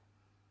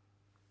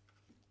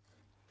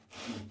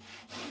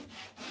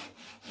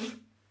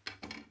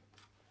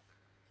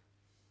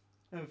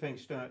 Another thing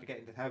start to get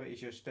into the habit is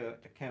just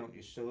start to count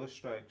your saw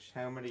strokes,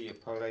 how many you're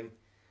pulling.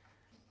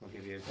 I'll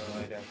give you a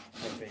guide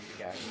of how big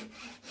you go.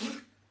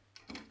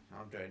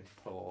 I'm doing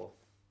 4.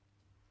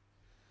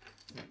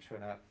 Next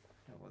one up,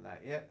 don't want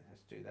that yet,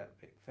 let's do that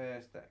bit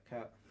first, that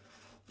cut.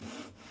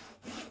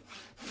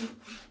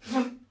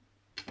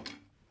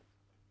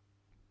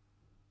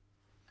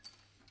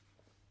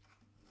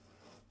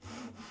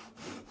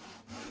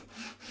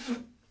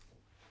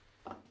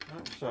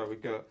 Right, so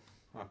we've got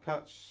our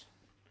cuts.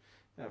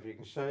 Now if you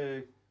can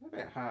see,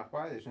 about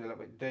halfway, this one a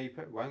little bit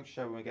deeper, it won't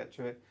show when we get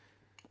to it.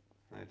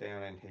 They're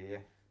down in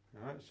here.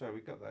 Alright, so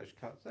we've got those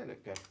cuts, they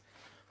look good.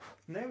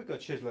 Now we've got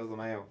to chisel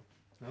them out.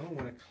 I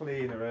want a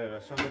cleaner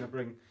area, so I'm going to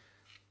bring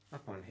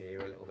up on here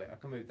a little bit. I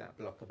can move that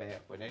block about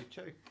if we need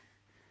to.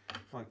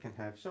 I can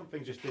have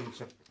something just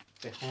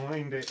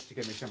behind it to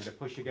give me something to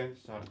push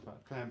against, so I've got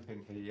a clamp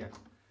in here.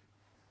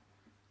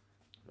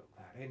 Lock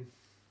that in.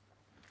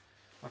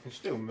 I can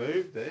still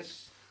move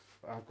this,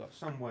 but I've got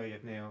some way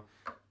of now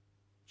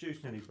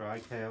juicing any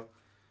break out.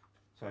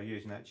 So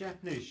using that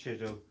Japanese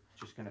chisel,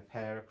 just going to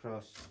pare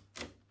across.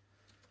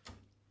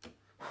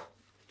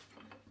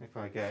 If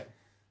I get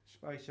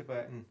spacer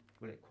button,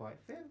 will it quite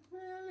fit?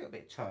 Well, a little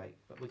bit tight,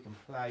 but we can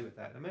play with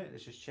that in a minute.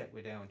 Let's just check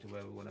we're down to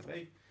where we want to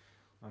be.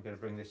 I'm going to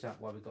bring this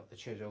up while we've got the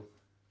chisel.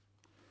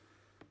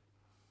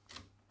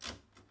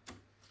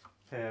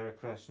 Pare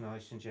across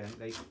nice and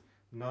gently.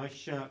 Nice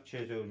sharp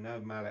chisel,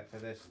 no mallet for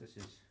this. This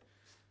is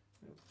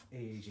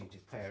easy to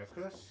pare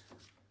across.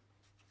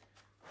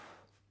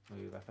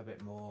 Move up a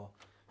bit more.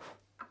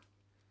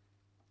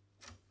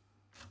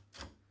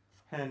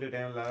 Handle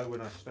down low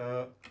when I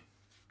start.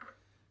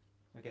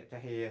 I get to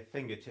here,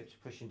 fingertips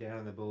pushing down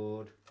on the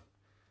board.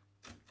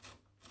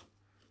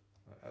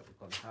 Right, we've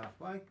gone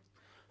halfway.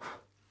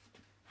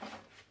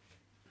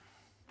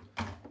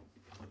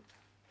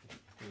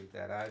 Move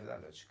that over,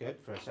 that looks good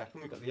for a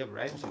second. We've got the other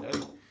end to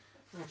do.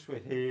 Once we're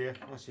here,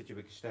 I said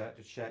we can start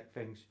to check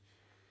things.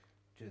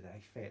 Do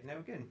they fit? Now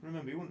again,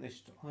 remember you want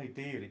this to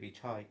ideally be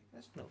tight.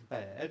 That's not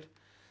bad.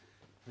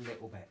 A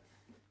little bit.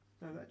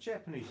 Now that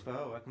Japanese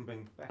style I can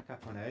bring back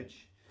up on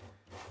edge.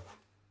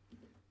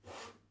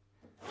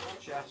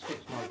 Just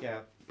fits my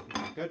gap.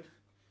 Good.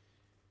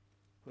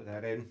 Put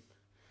that in.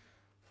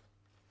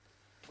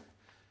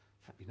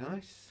 That'd be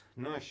nice.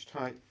 Nice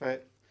tight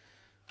fit.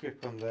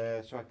 Grip on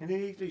there, so I can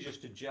easily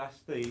just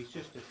adjust these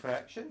just a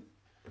fraction.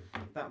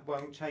 That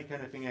won't take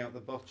anything out the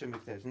bottom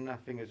if there's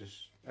nothing as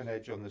an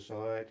edge on the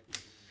side.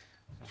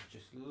 So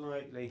just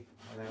lightly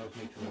allows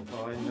me to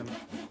refine them.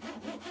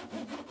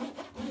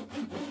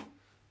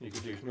 You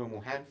could use normal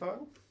hand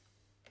file.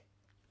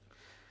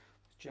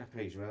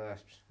 Japanese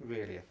rasps,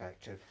 really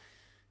effective.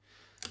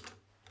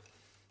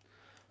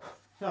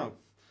 So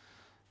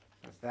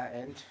that's that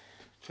end.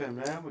 Turn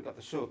around, we've got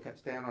the saw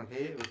cuts down on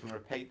here, we can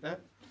repeat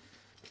that.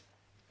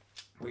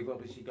 We've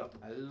obviously got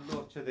a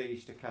lot of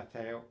these to cut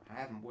out. I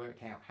haven't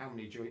worked out how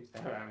many joints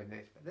there are in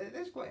this, but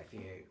there's quite a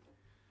few.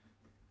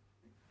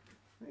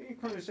 You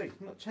kind of see,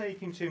 not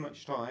taking too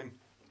much time.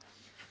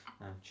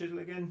 Now chisel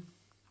again.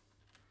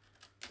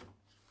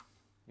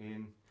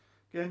 In.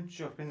 Again,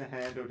 chopping the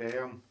handle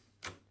down.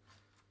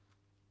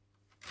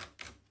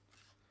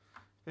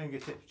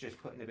 Fingertips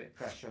just putting a bit of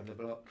pressure on the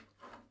block.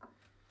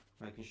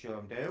 Making sure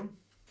I'm down.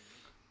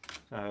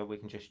 So we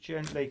can just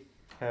gently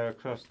pare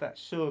across. That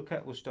saw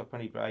cut will stop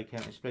any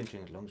breakout and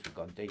splintering as long as we've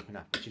gone deep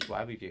enough, which is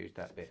why we've used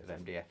that bit of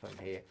MDF on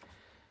here.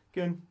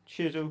 Again,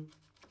 chisel,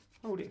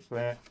 hold it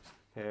flat,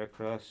 pare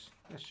across.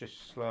 Let's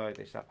just slide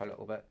this up a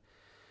little bit.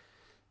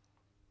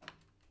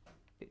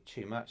 Bit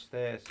too much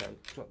there, so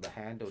drop the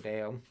handle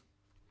down.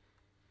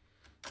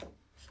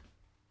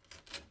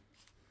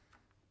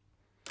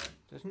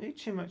 Doesn't need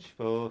too much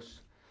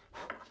force.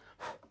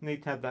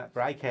 Need to have that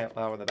breakout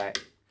bar on the back.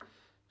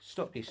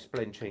 Stop you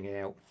splintering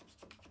out.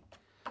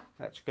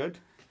 That's good.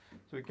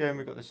 So again,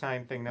 we've got the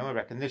same thing now. I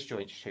reckon this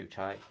joint's too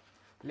tight.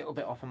 A little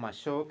bit off on my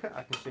saw cut.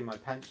 I can see my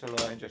pencil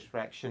line just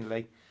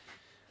fractionally.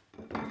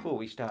 Before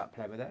we start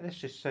playing with that, let's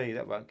just see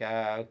that won't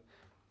go.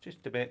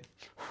 Just a bit.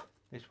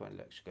 This one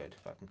looks good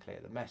if I can clear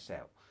the mess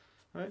out.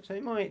 Right, so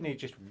you might need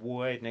just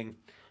widening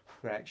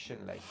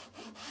fractionally.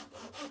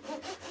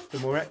 The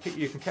more accurate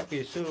you can cut with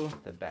your saw,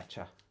 the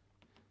better.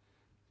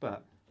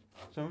 But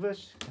some of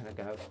us kind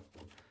of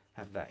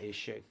have that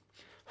issue.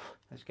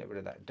 Let's get rid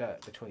of that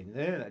dirt between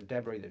there, that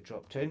debris that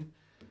dropped in.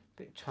 A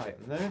bit tight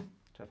on there.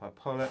 So if I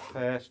pull it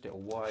first,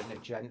 it'll widen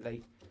it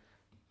gently.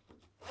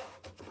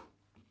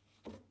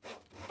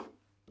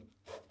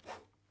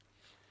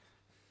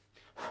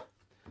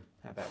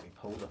 How about we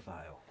pull the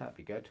file? That'd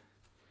be good.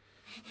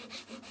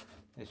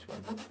 This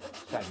one,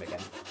 same again.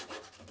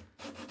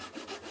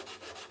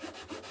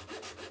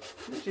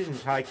 This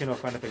isn't taking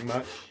off anything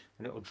much,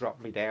 and it'll drop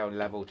me down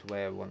level to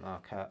where we want our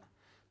cut.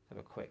 Have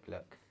a quick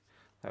look.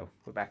 So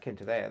we're back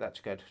into there, that's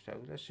good. So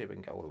let's see if we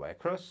can go all the way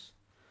across.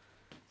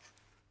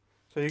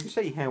 So you can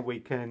see how we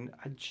can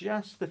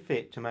adjust the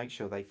fit to make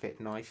sure they fit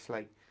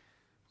nicely.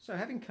 So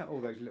having cut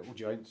all those little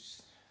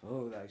joints,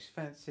 oh those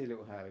fancy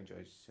little halving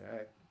joints,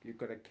 you've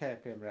got to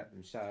carefully unwrap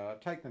them. So I'll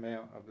take them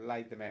out, I've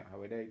laid them out how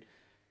we need.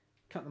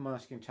 Cut the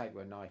masking tape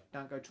with a knife.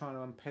 Don't go trying to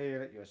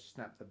unpeel it, you'll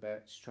snap the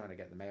bits trying to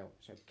get them out.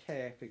 So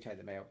carefully take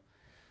them out.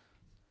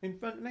 In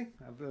front of me,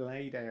 I've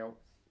laid out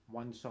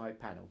one side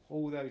panel.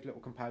 All those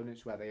little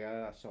components where they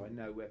are, so I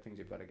know where things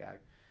have got to go.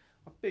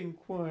 I've been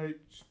quite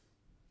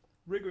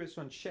rigorous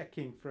on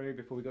checking through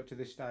before we got to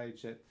this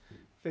stage that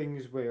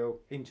things will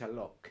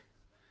interlock.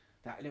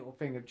 That little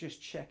thing of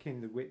just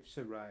checking the widths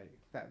are right,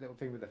 that little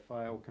thing with the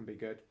file can be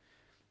good.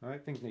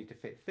 Right, things need to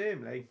fit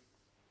firmly,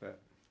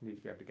 but you need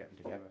to be able to get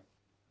them together.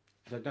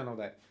 So I've done all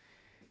that.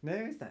 Now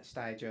it's that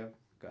stage of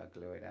got to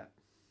glue it up.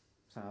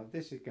 So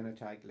this is going to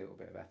take a little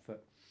bit of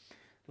effort.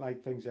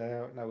 Laid things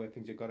out, know where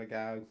things have got to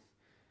go.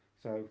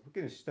 So we're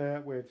going to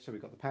start with, so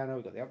we've got the panel,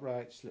 we've got the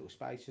uprights, little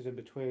spaces in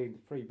between,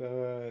 3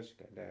 bars,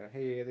 going down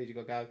here, these have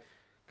got to go,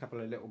 a couple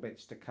of little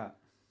bits to cut.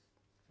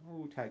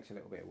 All takes a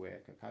little bit of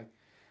work, okay?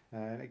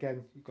 And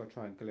again, you've got to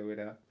try and glue it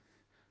up.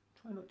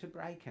 Try not to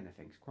break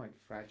anything, it's quite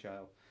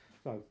fragile.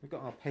 So we've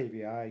got our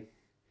PVA,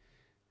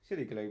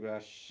 silly glue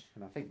brush,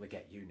 and I think we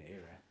get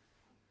UNIRA.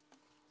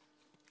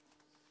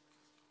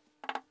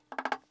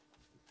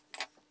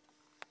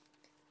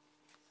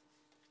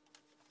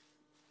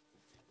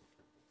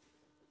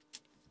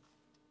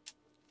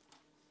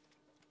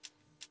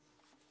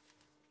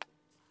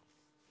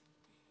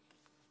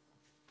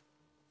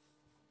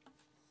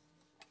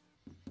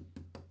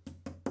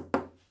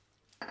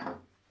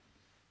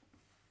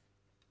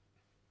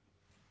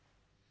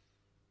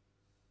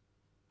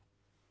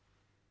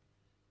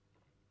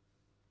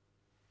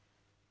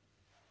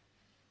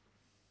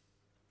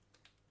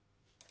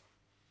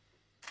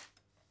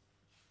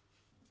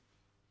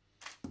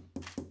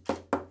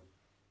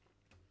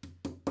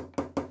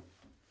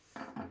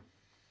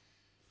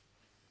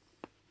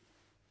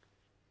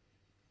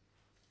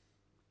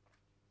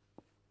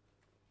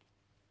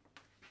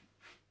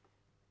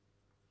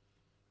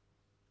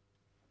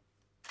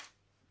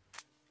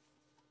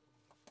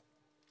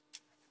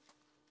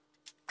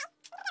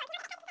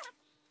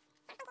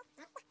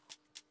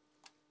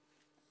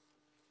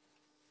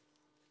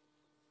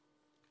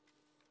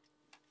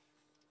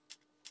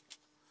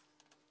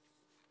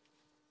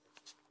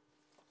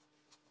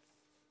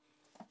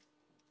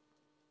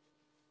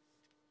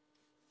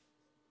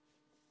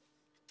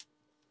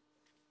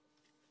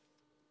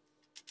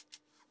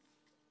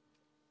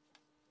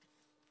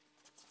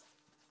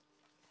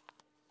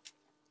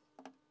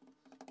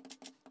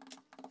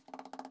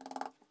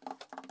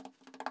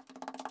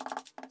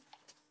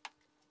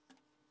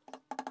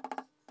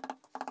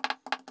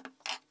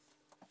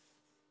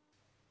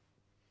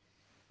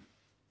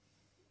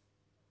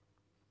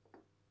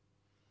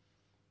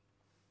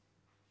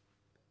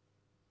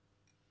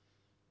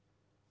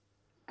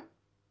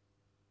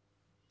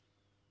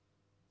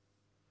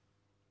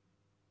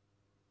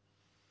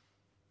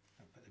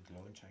 Put the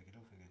glue and take it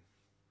off again.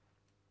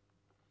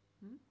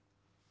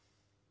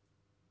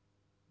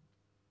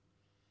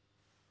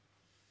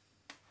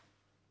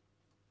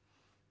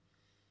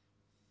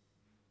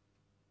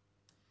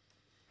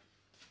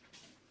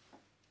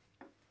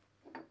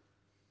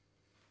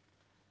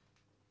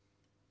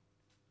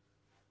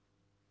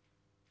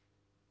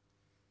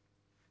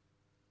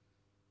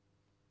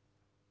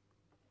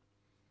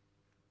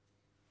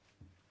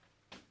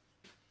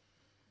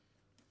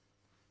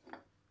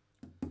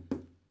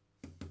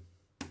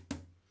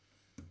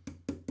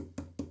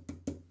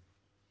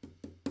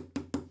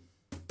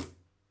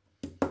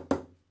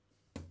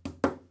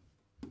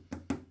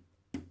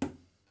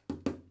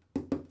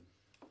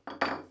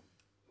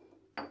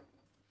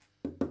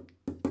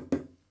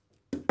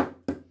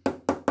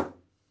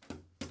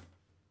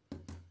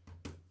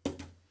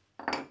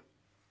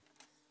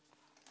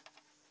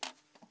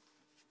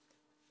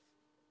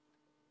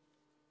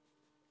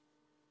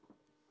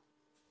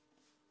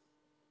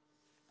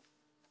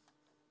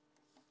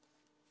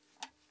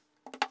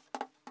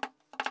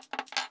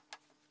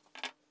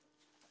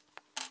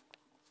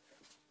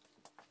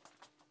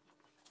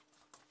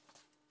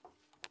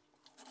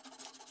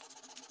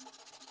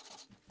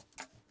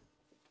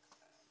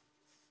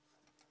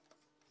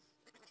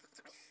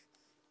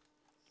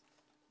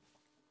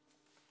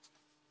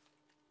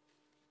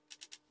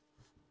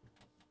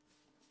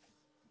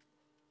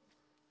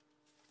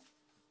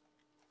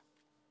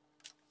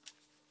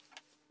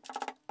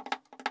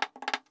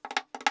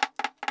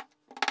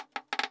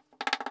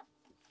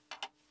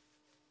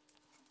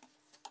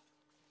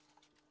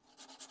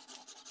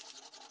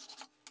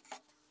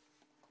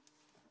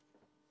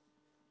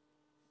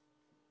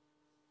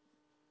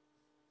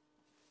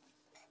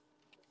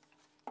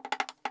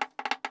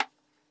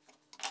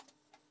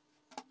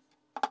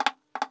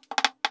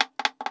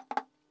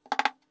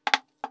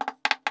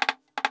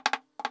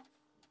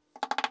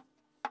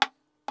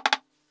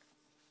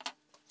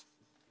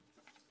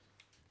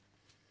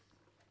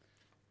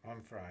 On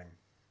frame.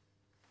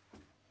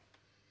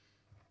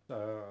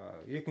 So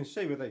you can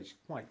see with these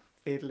quite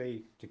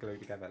fiddly to glue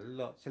together,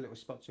 lots of little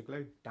spots of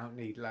glue, don't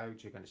need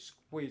loads, you're going to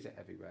squeeze it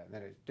everywhere and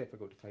then it's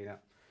difficult to clean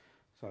up.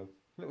 So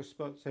little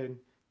spots in,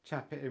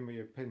 tap it in with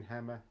your pin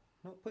hammer,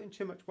 not putting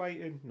too much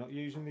weight in, not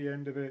using the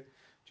end of it,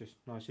 just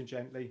nice and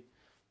gently.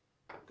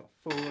 Got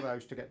 4 of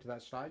those to get to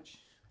that stage,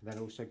 and then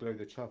also glue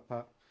the top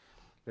up,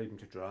 leave them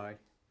to dry.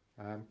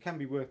 Can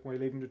be worth while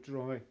you leave them to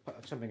dry,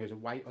 put something as a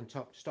weight on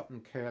top, stop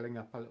them curling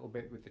up a little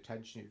bit with the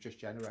tension you've just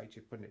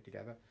generated putting it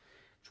together.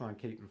 Try and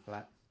keep them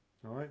flat.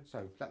 Alright,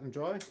 so let them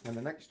dry, and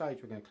the next stage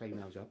we're going to clean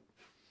those up.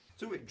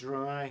 So it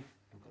dry,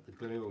 I've got the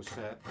glue all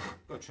set,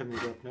 got to trim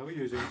these up now. We're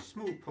using a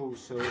small pull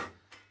saw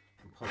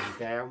and pulling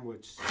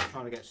downwards,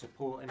 trying to get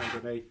support in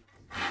underneath.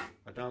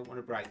 I don't want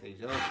to break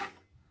these up.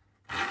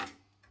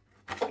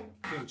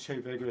 Being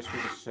too vigorous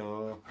with the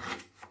saw,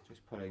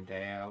 just pulling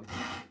down.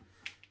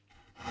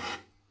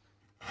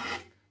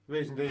 The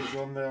reason these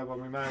were on there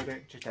when we made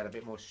it, just had a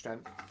bit more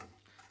strength.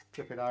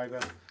 Flip it over.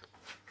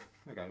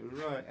 I go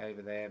right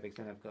over there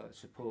because then I've got a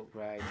support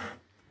grade.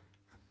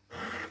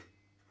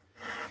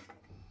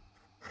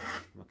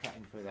 We're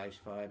cutting through those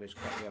fibres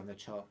quickly on the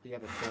top. The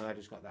other side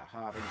has got that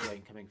halving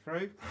joint coming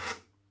through.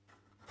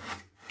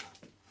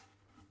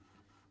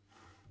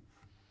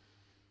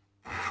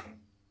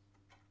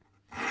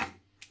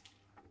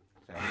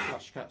 So a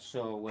flush cut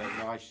saw will work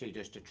nicely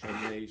just to trim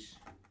these.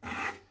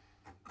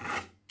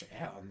 Bit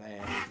out on there,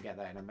 we can get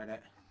that in a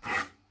minute.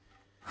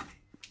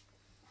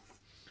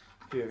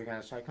 If you're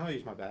going to say, can I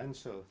use my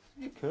bandsaw?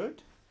 You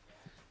could.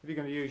 If you're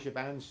going to use your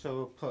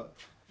bandsaw, put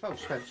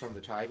false fence on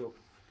the table.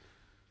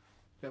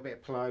 A little bit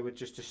of plywood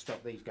just to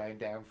stop these going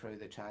down through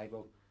the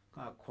table.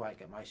 Can't quite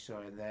get my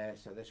saw in there,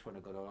 so this one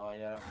I've got to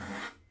line up.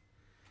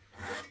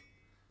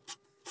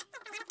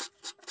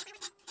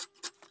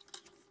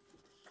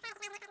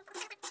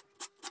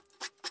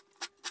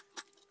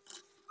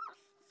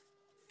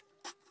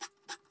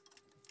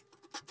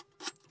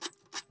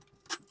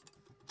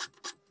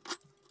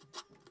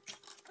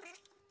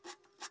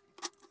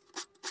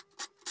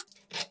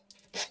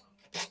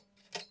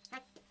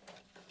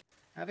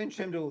 Having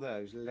trimmed all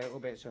those little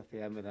bits off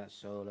the end with that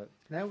saw, look,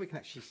 now we can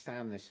actually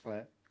sand this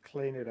flat,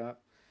 clean it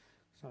up.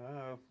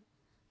 So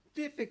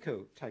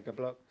difficult, take a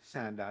block,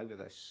 sand over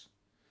this.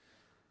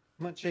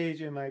 Much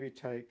easier maybe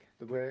take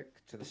the work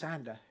to the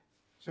sander.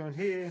 So in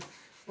here,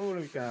 all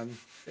we've done,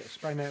 bit of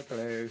spray melt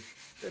glue,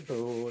 bit of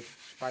board,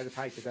 spray the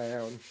paper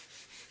down,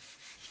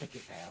 stick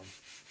it down.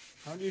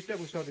 I don't use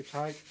double-sided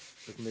tape,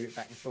 we can move it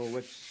back and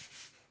forwards,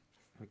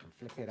 we can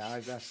flip it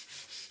over.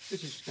 This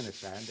is just going to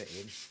sand it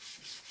in.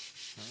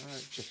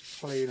 Alright, just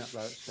clean up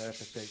those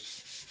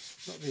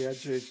surfaces, not the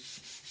edges,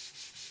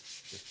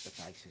 just the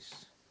faces.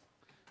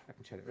 I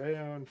can turn it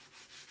round,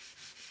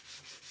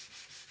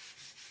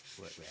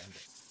 work round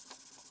it.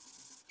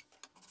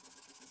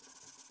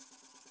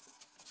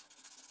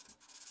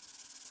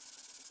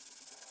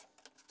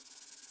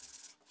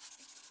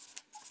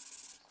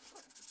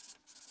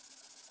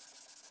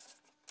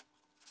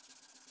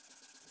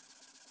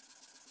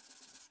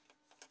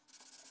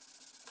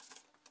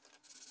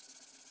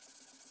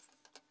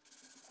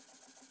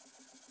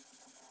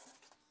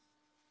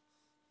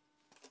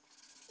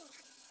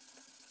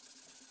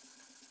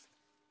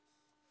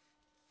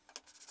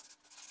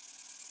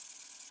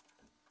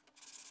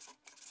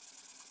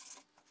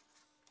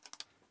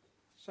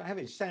 So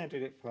having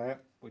sanded it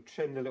flat, we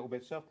trimmed the little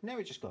bits off. Now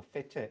we just got to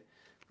fit it.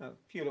 A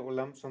few little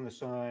lumps on the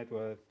side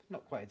were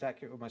not quite as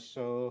accurate with my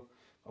saw.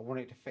 I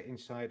want it to fit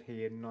inside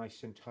here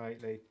nice and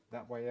tightly,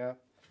 that way up.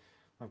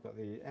 I've got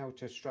the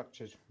outer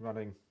structures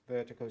running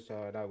vertical, so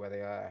I know where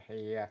they are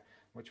here,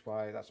 which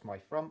way, that's my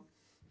front.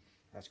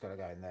 That's got to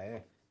go in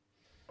there.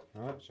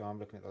 Alright, so I'm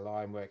looking at the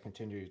line where it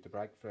continues to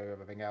break through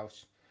everything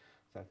else.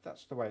 So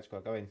that's the way it's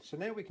got to go in. So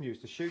now we can use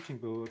the shooting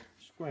board,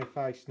 square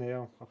face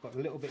now. I've got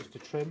little bits to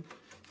trim,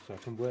 so I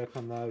can work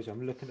on those.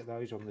 I'm looking at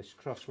those on this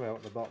cross rail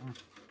at the bottom.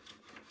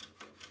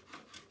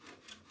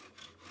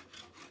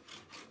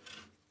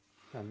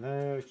 And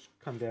there, just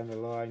come down the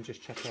line,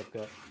 just check I've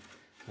got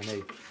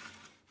any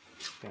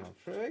down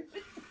through.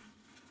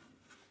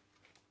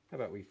 How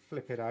about we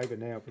flip it over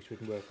now, because we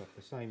can work off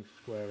the same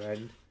square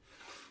end.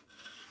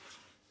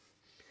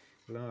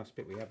 Last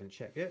bit we haven't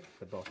checked yet,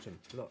 the bottom.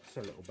 Lots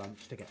of little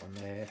bumps to get on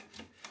there.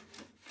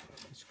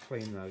 Let's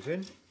clean those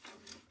in.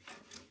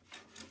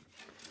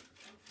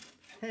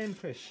 Hand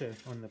pressure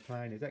on the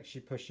plane is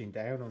actually pushing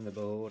down on the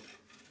board.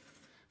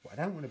 What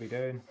I don't want to be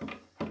doing,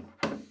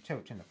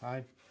 tilting the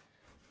plane.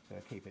 So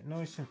keep it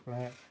nice and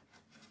flat.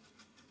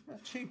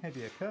 Not too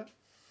heavy a cut.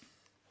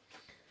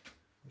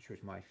 Which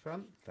was my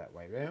front, that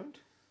way round.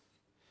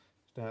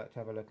 Start to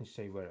have a look and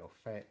see where it'll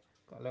fit.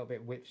 Got a little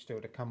bit of width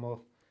still to come off.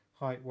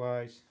 Height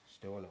wise,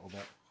 still a little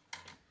bit.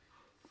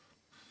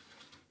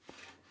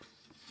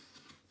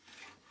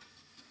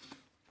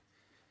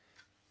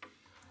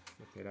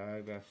 Flip it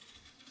over.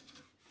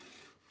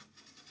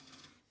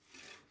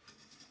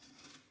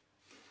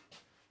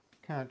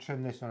 Can't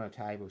trim this on a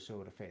table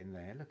saw to fit in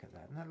there. Look at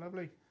that, isn't that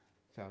lovely?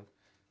 So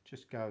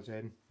just goes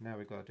in. Now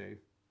we've got to do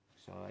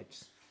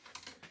sides.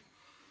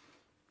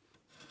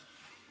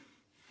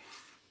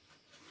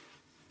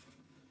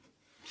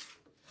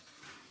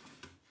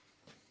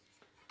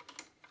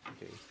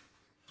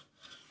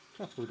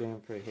 shuffle down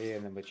through here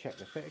and then we'll check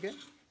the fit again.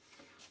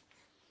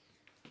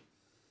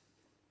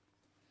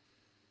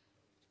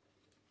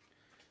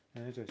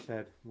 And as I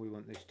said, we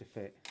want this to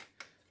fit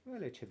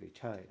relatively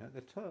tight at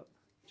the top,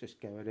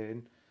 just going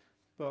in,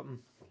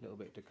 bottom, a little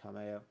bit to come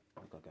out.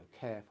 I've got to go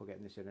careful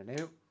getting this in and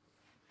out.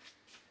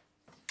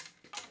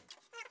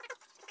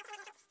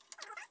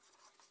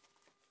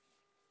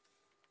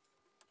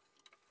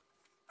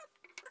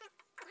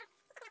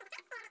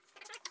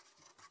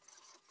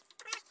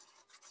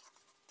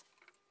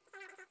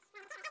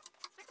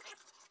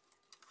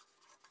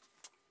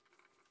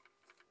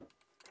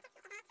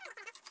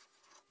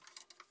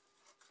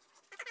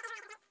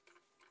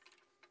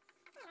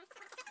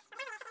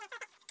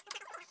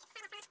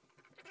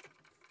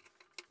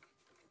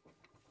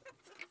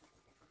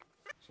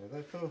 So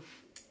therefore,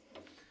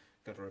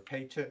 got to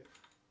repeat it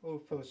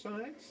all 4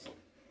 sides,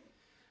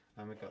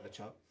 and we've got the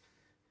top.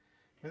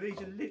 Now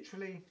these are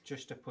literally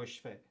just a push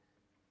fit,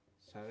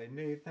 so they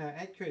need that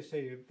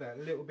accuracy of that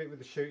little bit with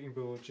the shooting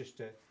board just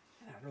to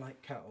like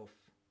cut off,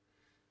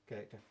 get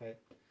it to fit.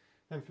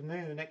 And from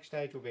there the next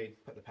stage will be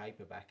put the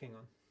paper backing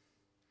on.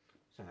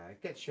 So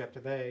it gets you up to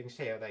there, you can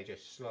see how they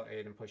just slot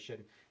in and push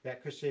in. The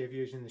accuracy of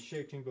using the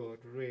shooting board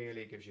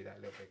really gives you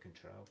that little bit of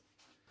control.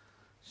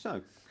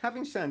 So,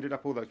 having sanded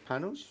up all those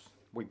panels,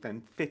 we've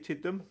then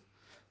fitted them.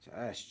 So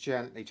let's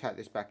gently take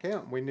this back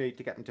out, and we need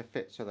to get them to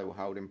fit so they will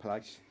hold in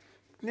place.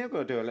 Now we've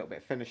got to do a little bit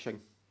of finishing.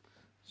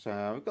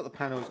 So we've got the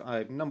panels,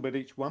 I've numbered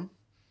each one.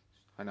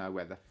 I know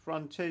where the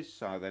front is,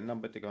 so they're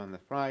numbered to go on the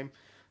frame.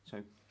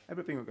 So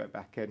everything will go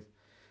back in.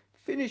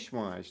 Finish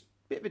wise,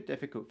 bit of a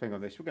difficult thing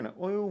on this. We're going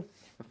to oil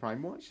the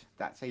frame wise.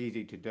 That's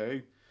easy to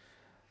do.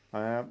 Why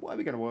are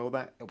we going to oil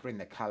that? It'll bring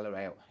the colour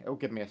out. It'll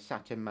give me a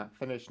satin matte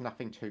finish,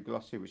 nothing too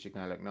glossy, which is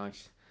going to look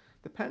nice.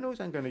 The panels,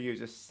 I'm going to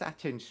use a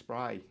satin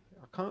spray.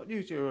 I can't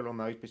use the oil on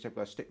those because I've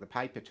got to stick the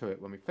paper to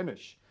it when we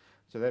finish.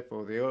 So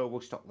therefore the oil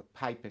will stop the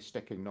paper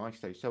sticking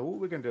nicely. So all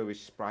we're going to do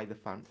is spray the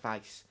front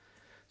face.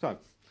 So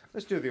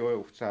let's do the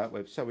oil to start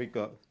with. So we've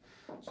got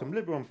some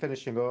Liberon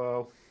finishing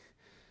oil,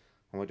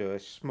 and we'll do a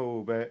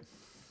small bit.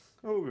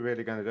 All we're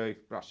really going to do,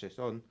 brush this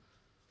on.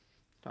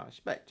 I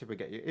expect if we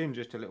get you in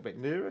just a little bit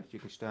nearer, you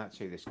can start to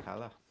see this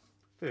colour.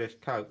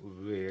 First coat will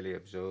really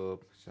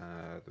absorb, so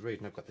the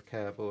reason I've got the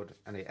cardboard,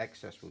 any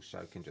excess will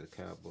soak into the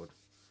cardboard.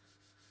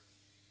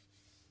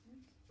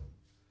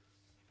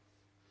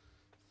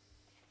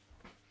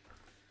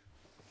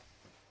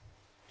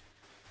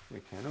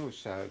 We can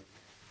also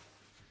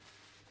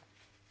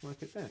work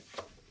at that.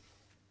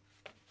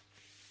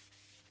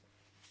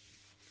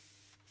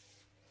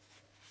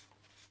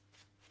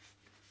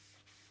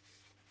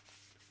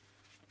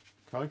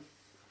 Okay.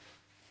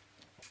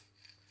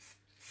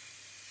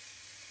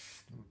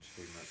 Not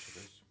too much of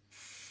this.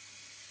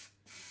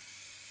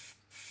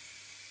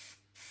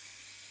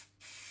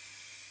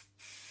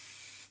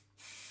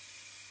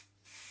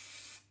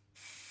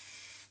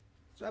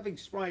 So having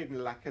sprayed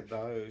and lacquered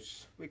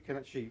those, we can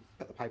actually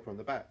put the paper on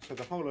the back. So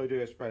the whole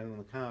idea of spraying on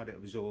the card, it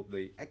absorbs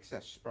the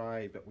excess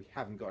spray, but we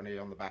haven't got any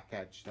on the back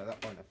edge, so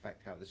that won't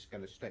affect how this is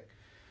going to stick.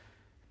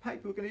 The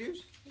paper we're going to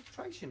use is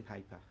tracing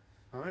paper.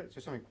 Alright,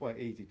 so something quite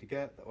easy to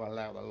get that will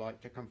allow the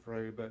light to come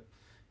through, but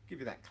give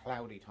you that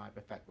cloudy type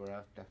effect we're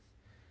after.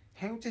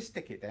 How to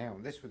stick it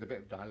down? This was a bit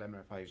of a dilemma.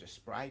 If I use a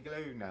spray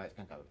glue, no, it's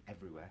going to go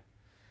everywhere.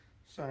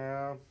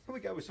 So can we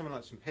go with something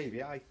like some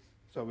PVA?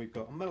 So we've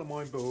got a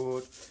melamine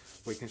board,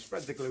 we can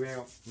spread the glue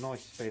out,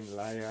 nice thin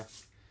layer.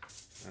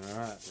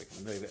 Alright, we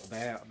can move it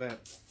about a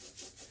bit.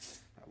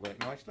 That'll work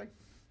nicely.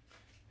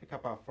 Pick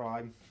up our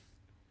frame,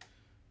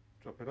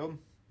 drop it on,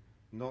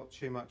 not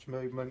too much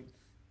movement.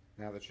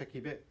 Now the tricky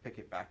bit, pick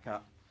it back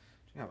up.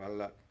 Just have a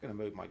look. I'm going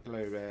to move my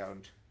glue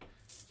around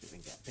so we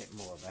can get a bit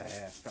more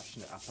there,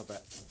 freshen it up a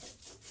bit.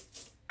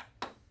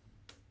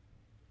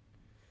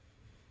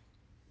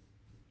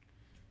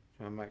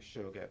 Try and make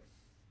sure I get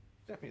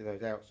definitely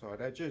those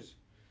outside edges.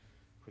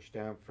 Push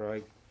down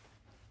through.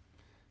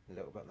 A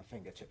little bit on the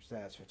fingertips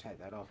there, so we'll take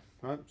that off.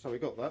 Right, so we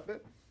got that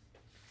bit.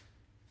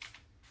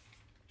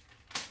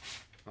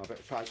 A bit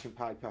of tracing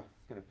paper. I'm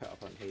going to put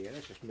up on here.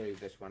 Let's just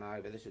move this one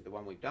over. This is the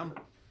one we've done.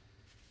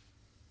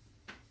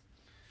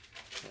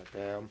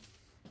 Down.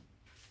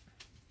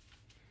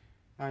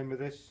 Aim with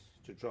this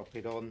to drop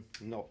it on,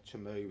 not to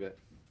move it.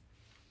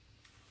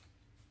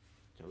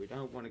 So we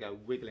don't want to go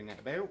wiggling it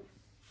about.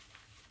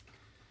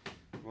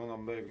 While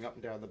I'm moving up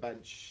and down the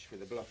bench with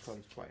the block on,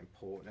 it's quite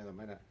important in a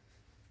minute.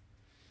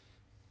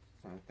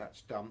 So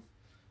that's done.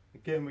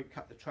 Again, we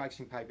cut the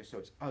tracing paper so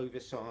it's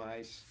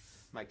oversized,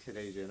 makes it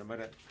easier in a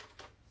minute.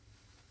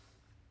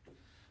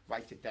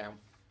 Weight it down,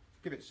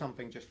 give it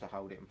something just to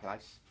hold it in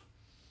place.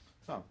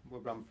 So we'll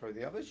run through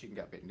the others. You can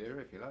get a bit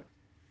nearer if you like.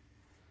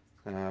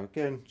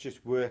 Again,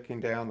 just working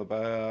down the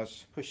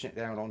bars, pushing it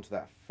down onto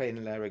that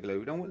thin layer of glue.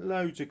 We don't want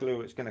loads of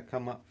glue, it's going to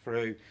come up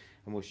through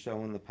and we'll show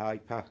on the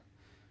paper.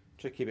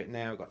 Tricky bit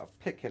now, we've got to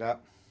pick it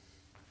up.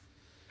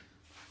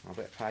 A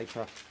bit of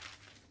paper.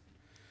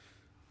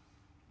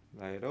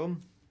 Lay it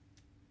on.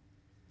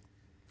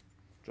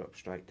 Drop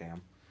straight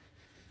down.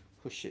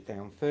 Push it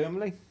down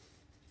firmly.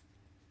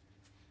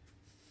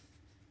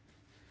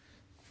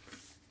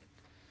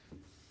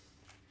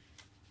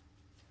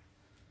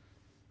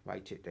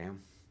 weight it down.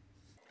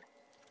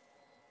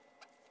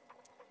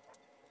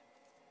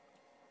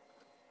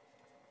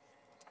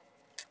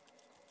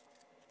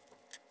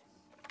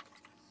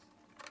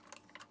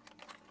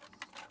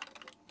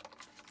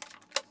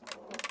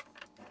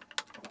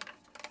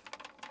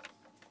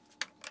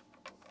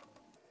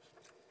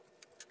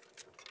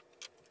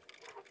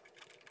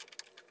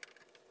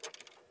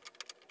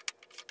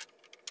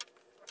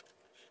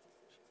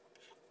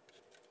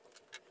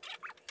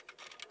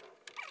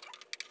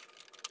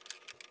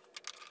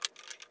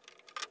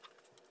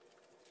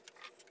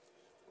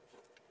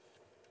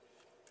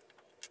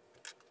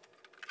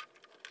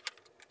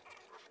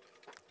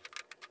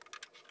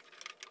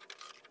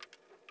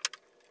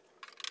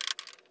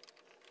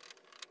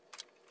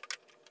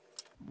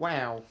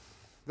 Wow,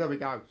 there we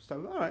go.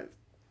 So, alright,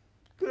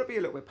 gotta be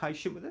a little bit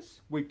patient with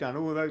this. We've done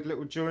all those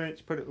little joints,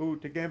 put it all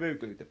together,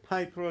 glued the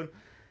paper on.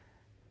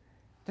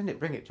 Didn't it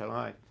bring it to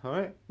life?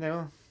 Alright,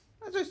 now,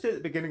 as I said at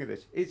the beginning of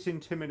this, it's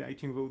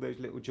intimidating with all those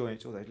little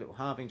joints, all those little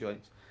halving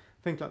joints.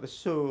 Things like the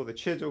saw, the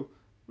chisel,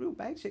 real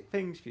basic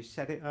things. If you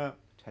set it up,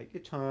 take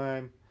your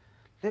time,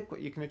 look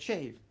what you can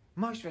achieve.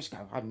 Most of us go,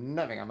 I'm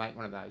never going to make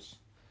one of those.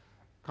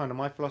 Kind of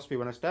my philosophy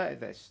when I started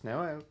this.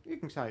 Now, you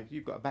can say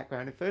you've got a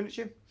background in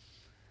furniture.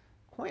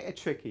 Quite a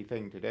tricky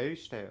thing to do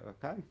still,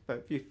 okay? But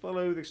if you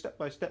follow the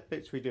step-by-step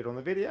bits we did on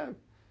the video,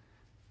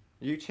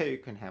 you too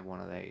can have one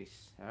of these,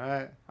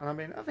 alright? And I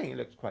mean, I think it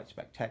looks quite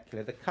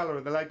spectacular. The colour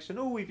of the legs, and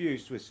all we've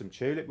used was some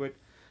tulip wood.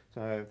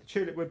 So the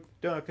tulip wood,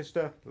 darker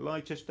stuff,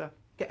 lighter stuff,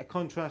 get a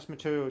contrast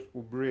materials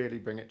will really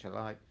bring it to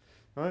life,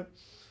 alright?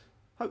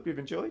 Hope you've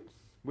enjoyed.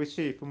 We'll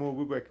see you for more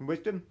woodworking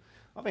wisdom.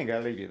 I think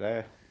I'll leave you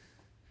there.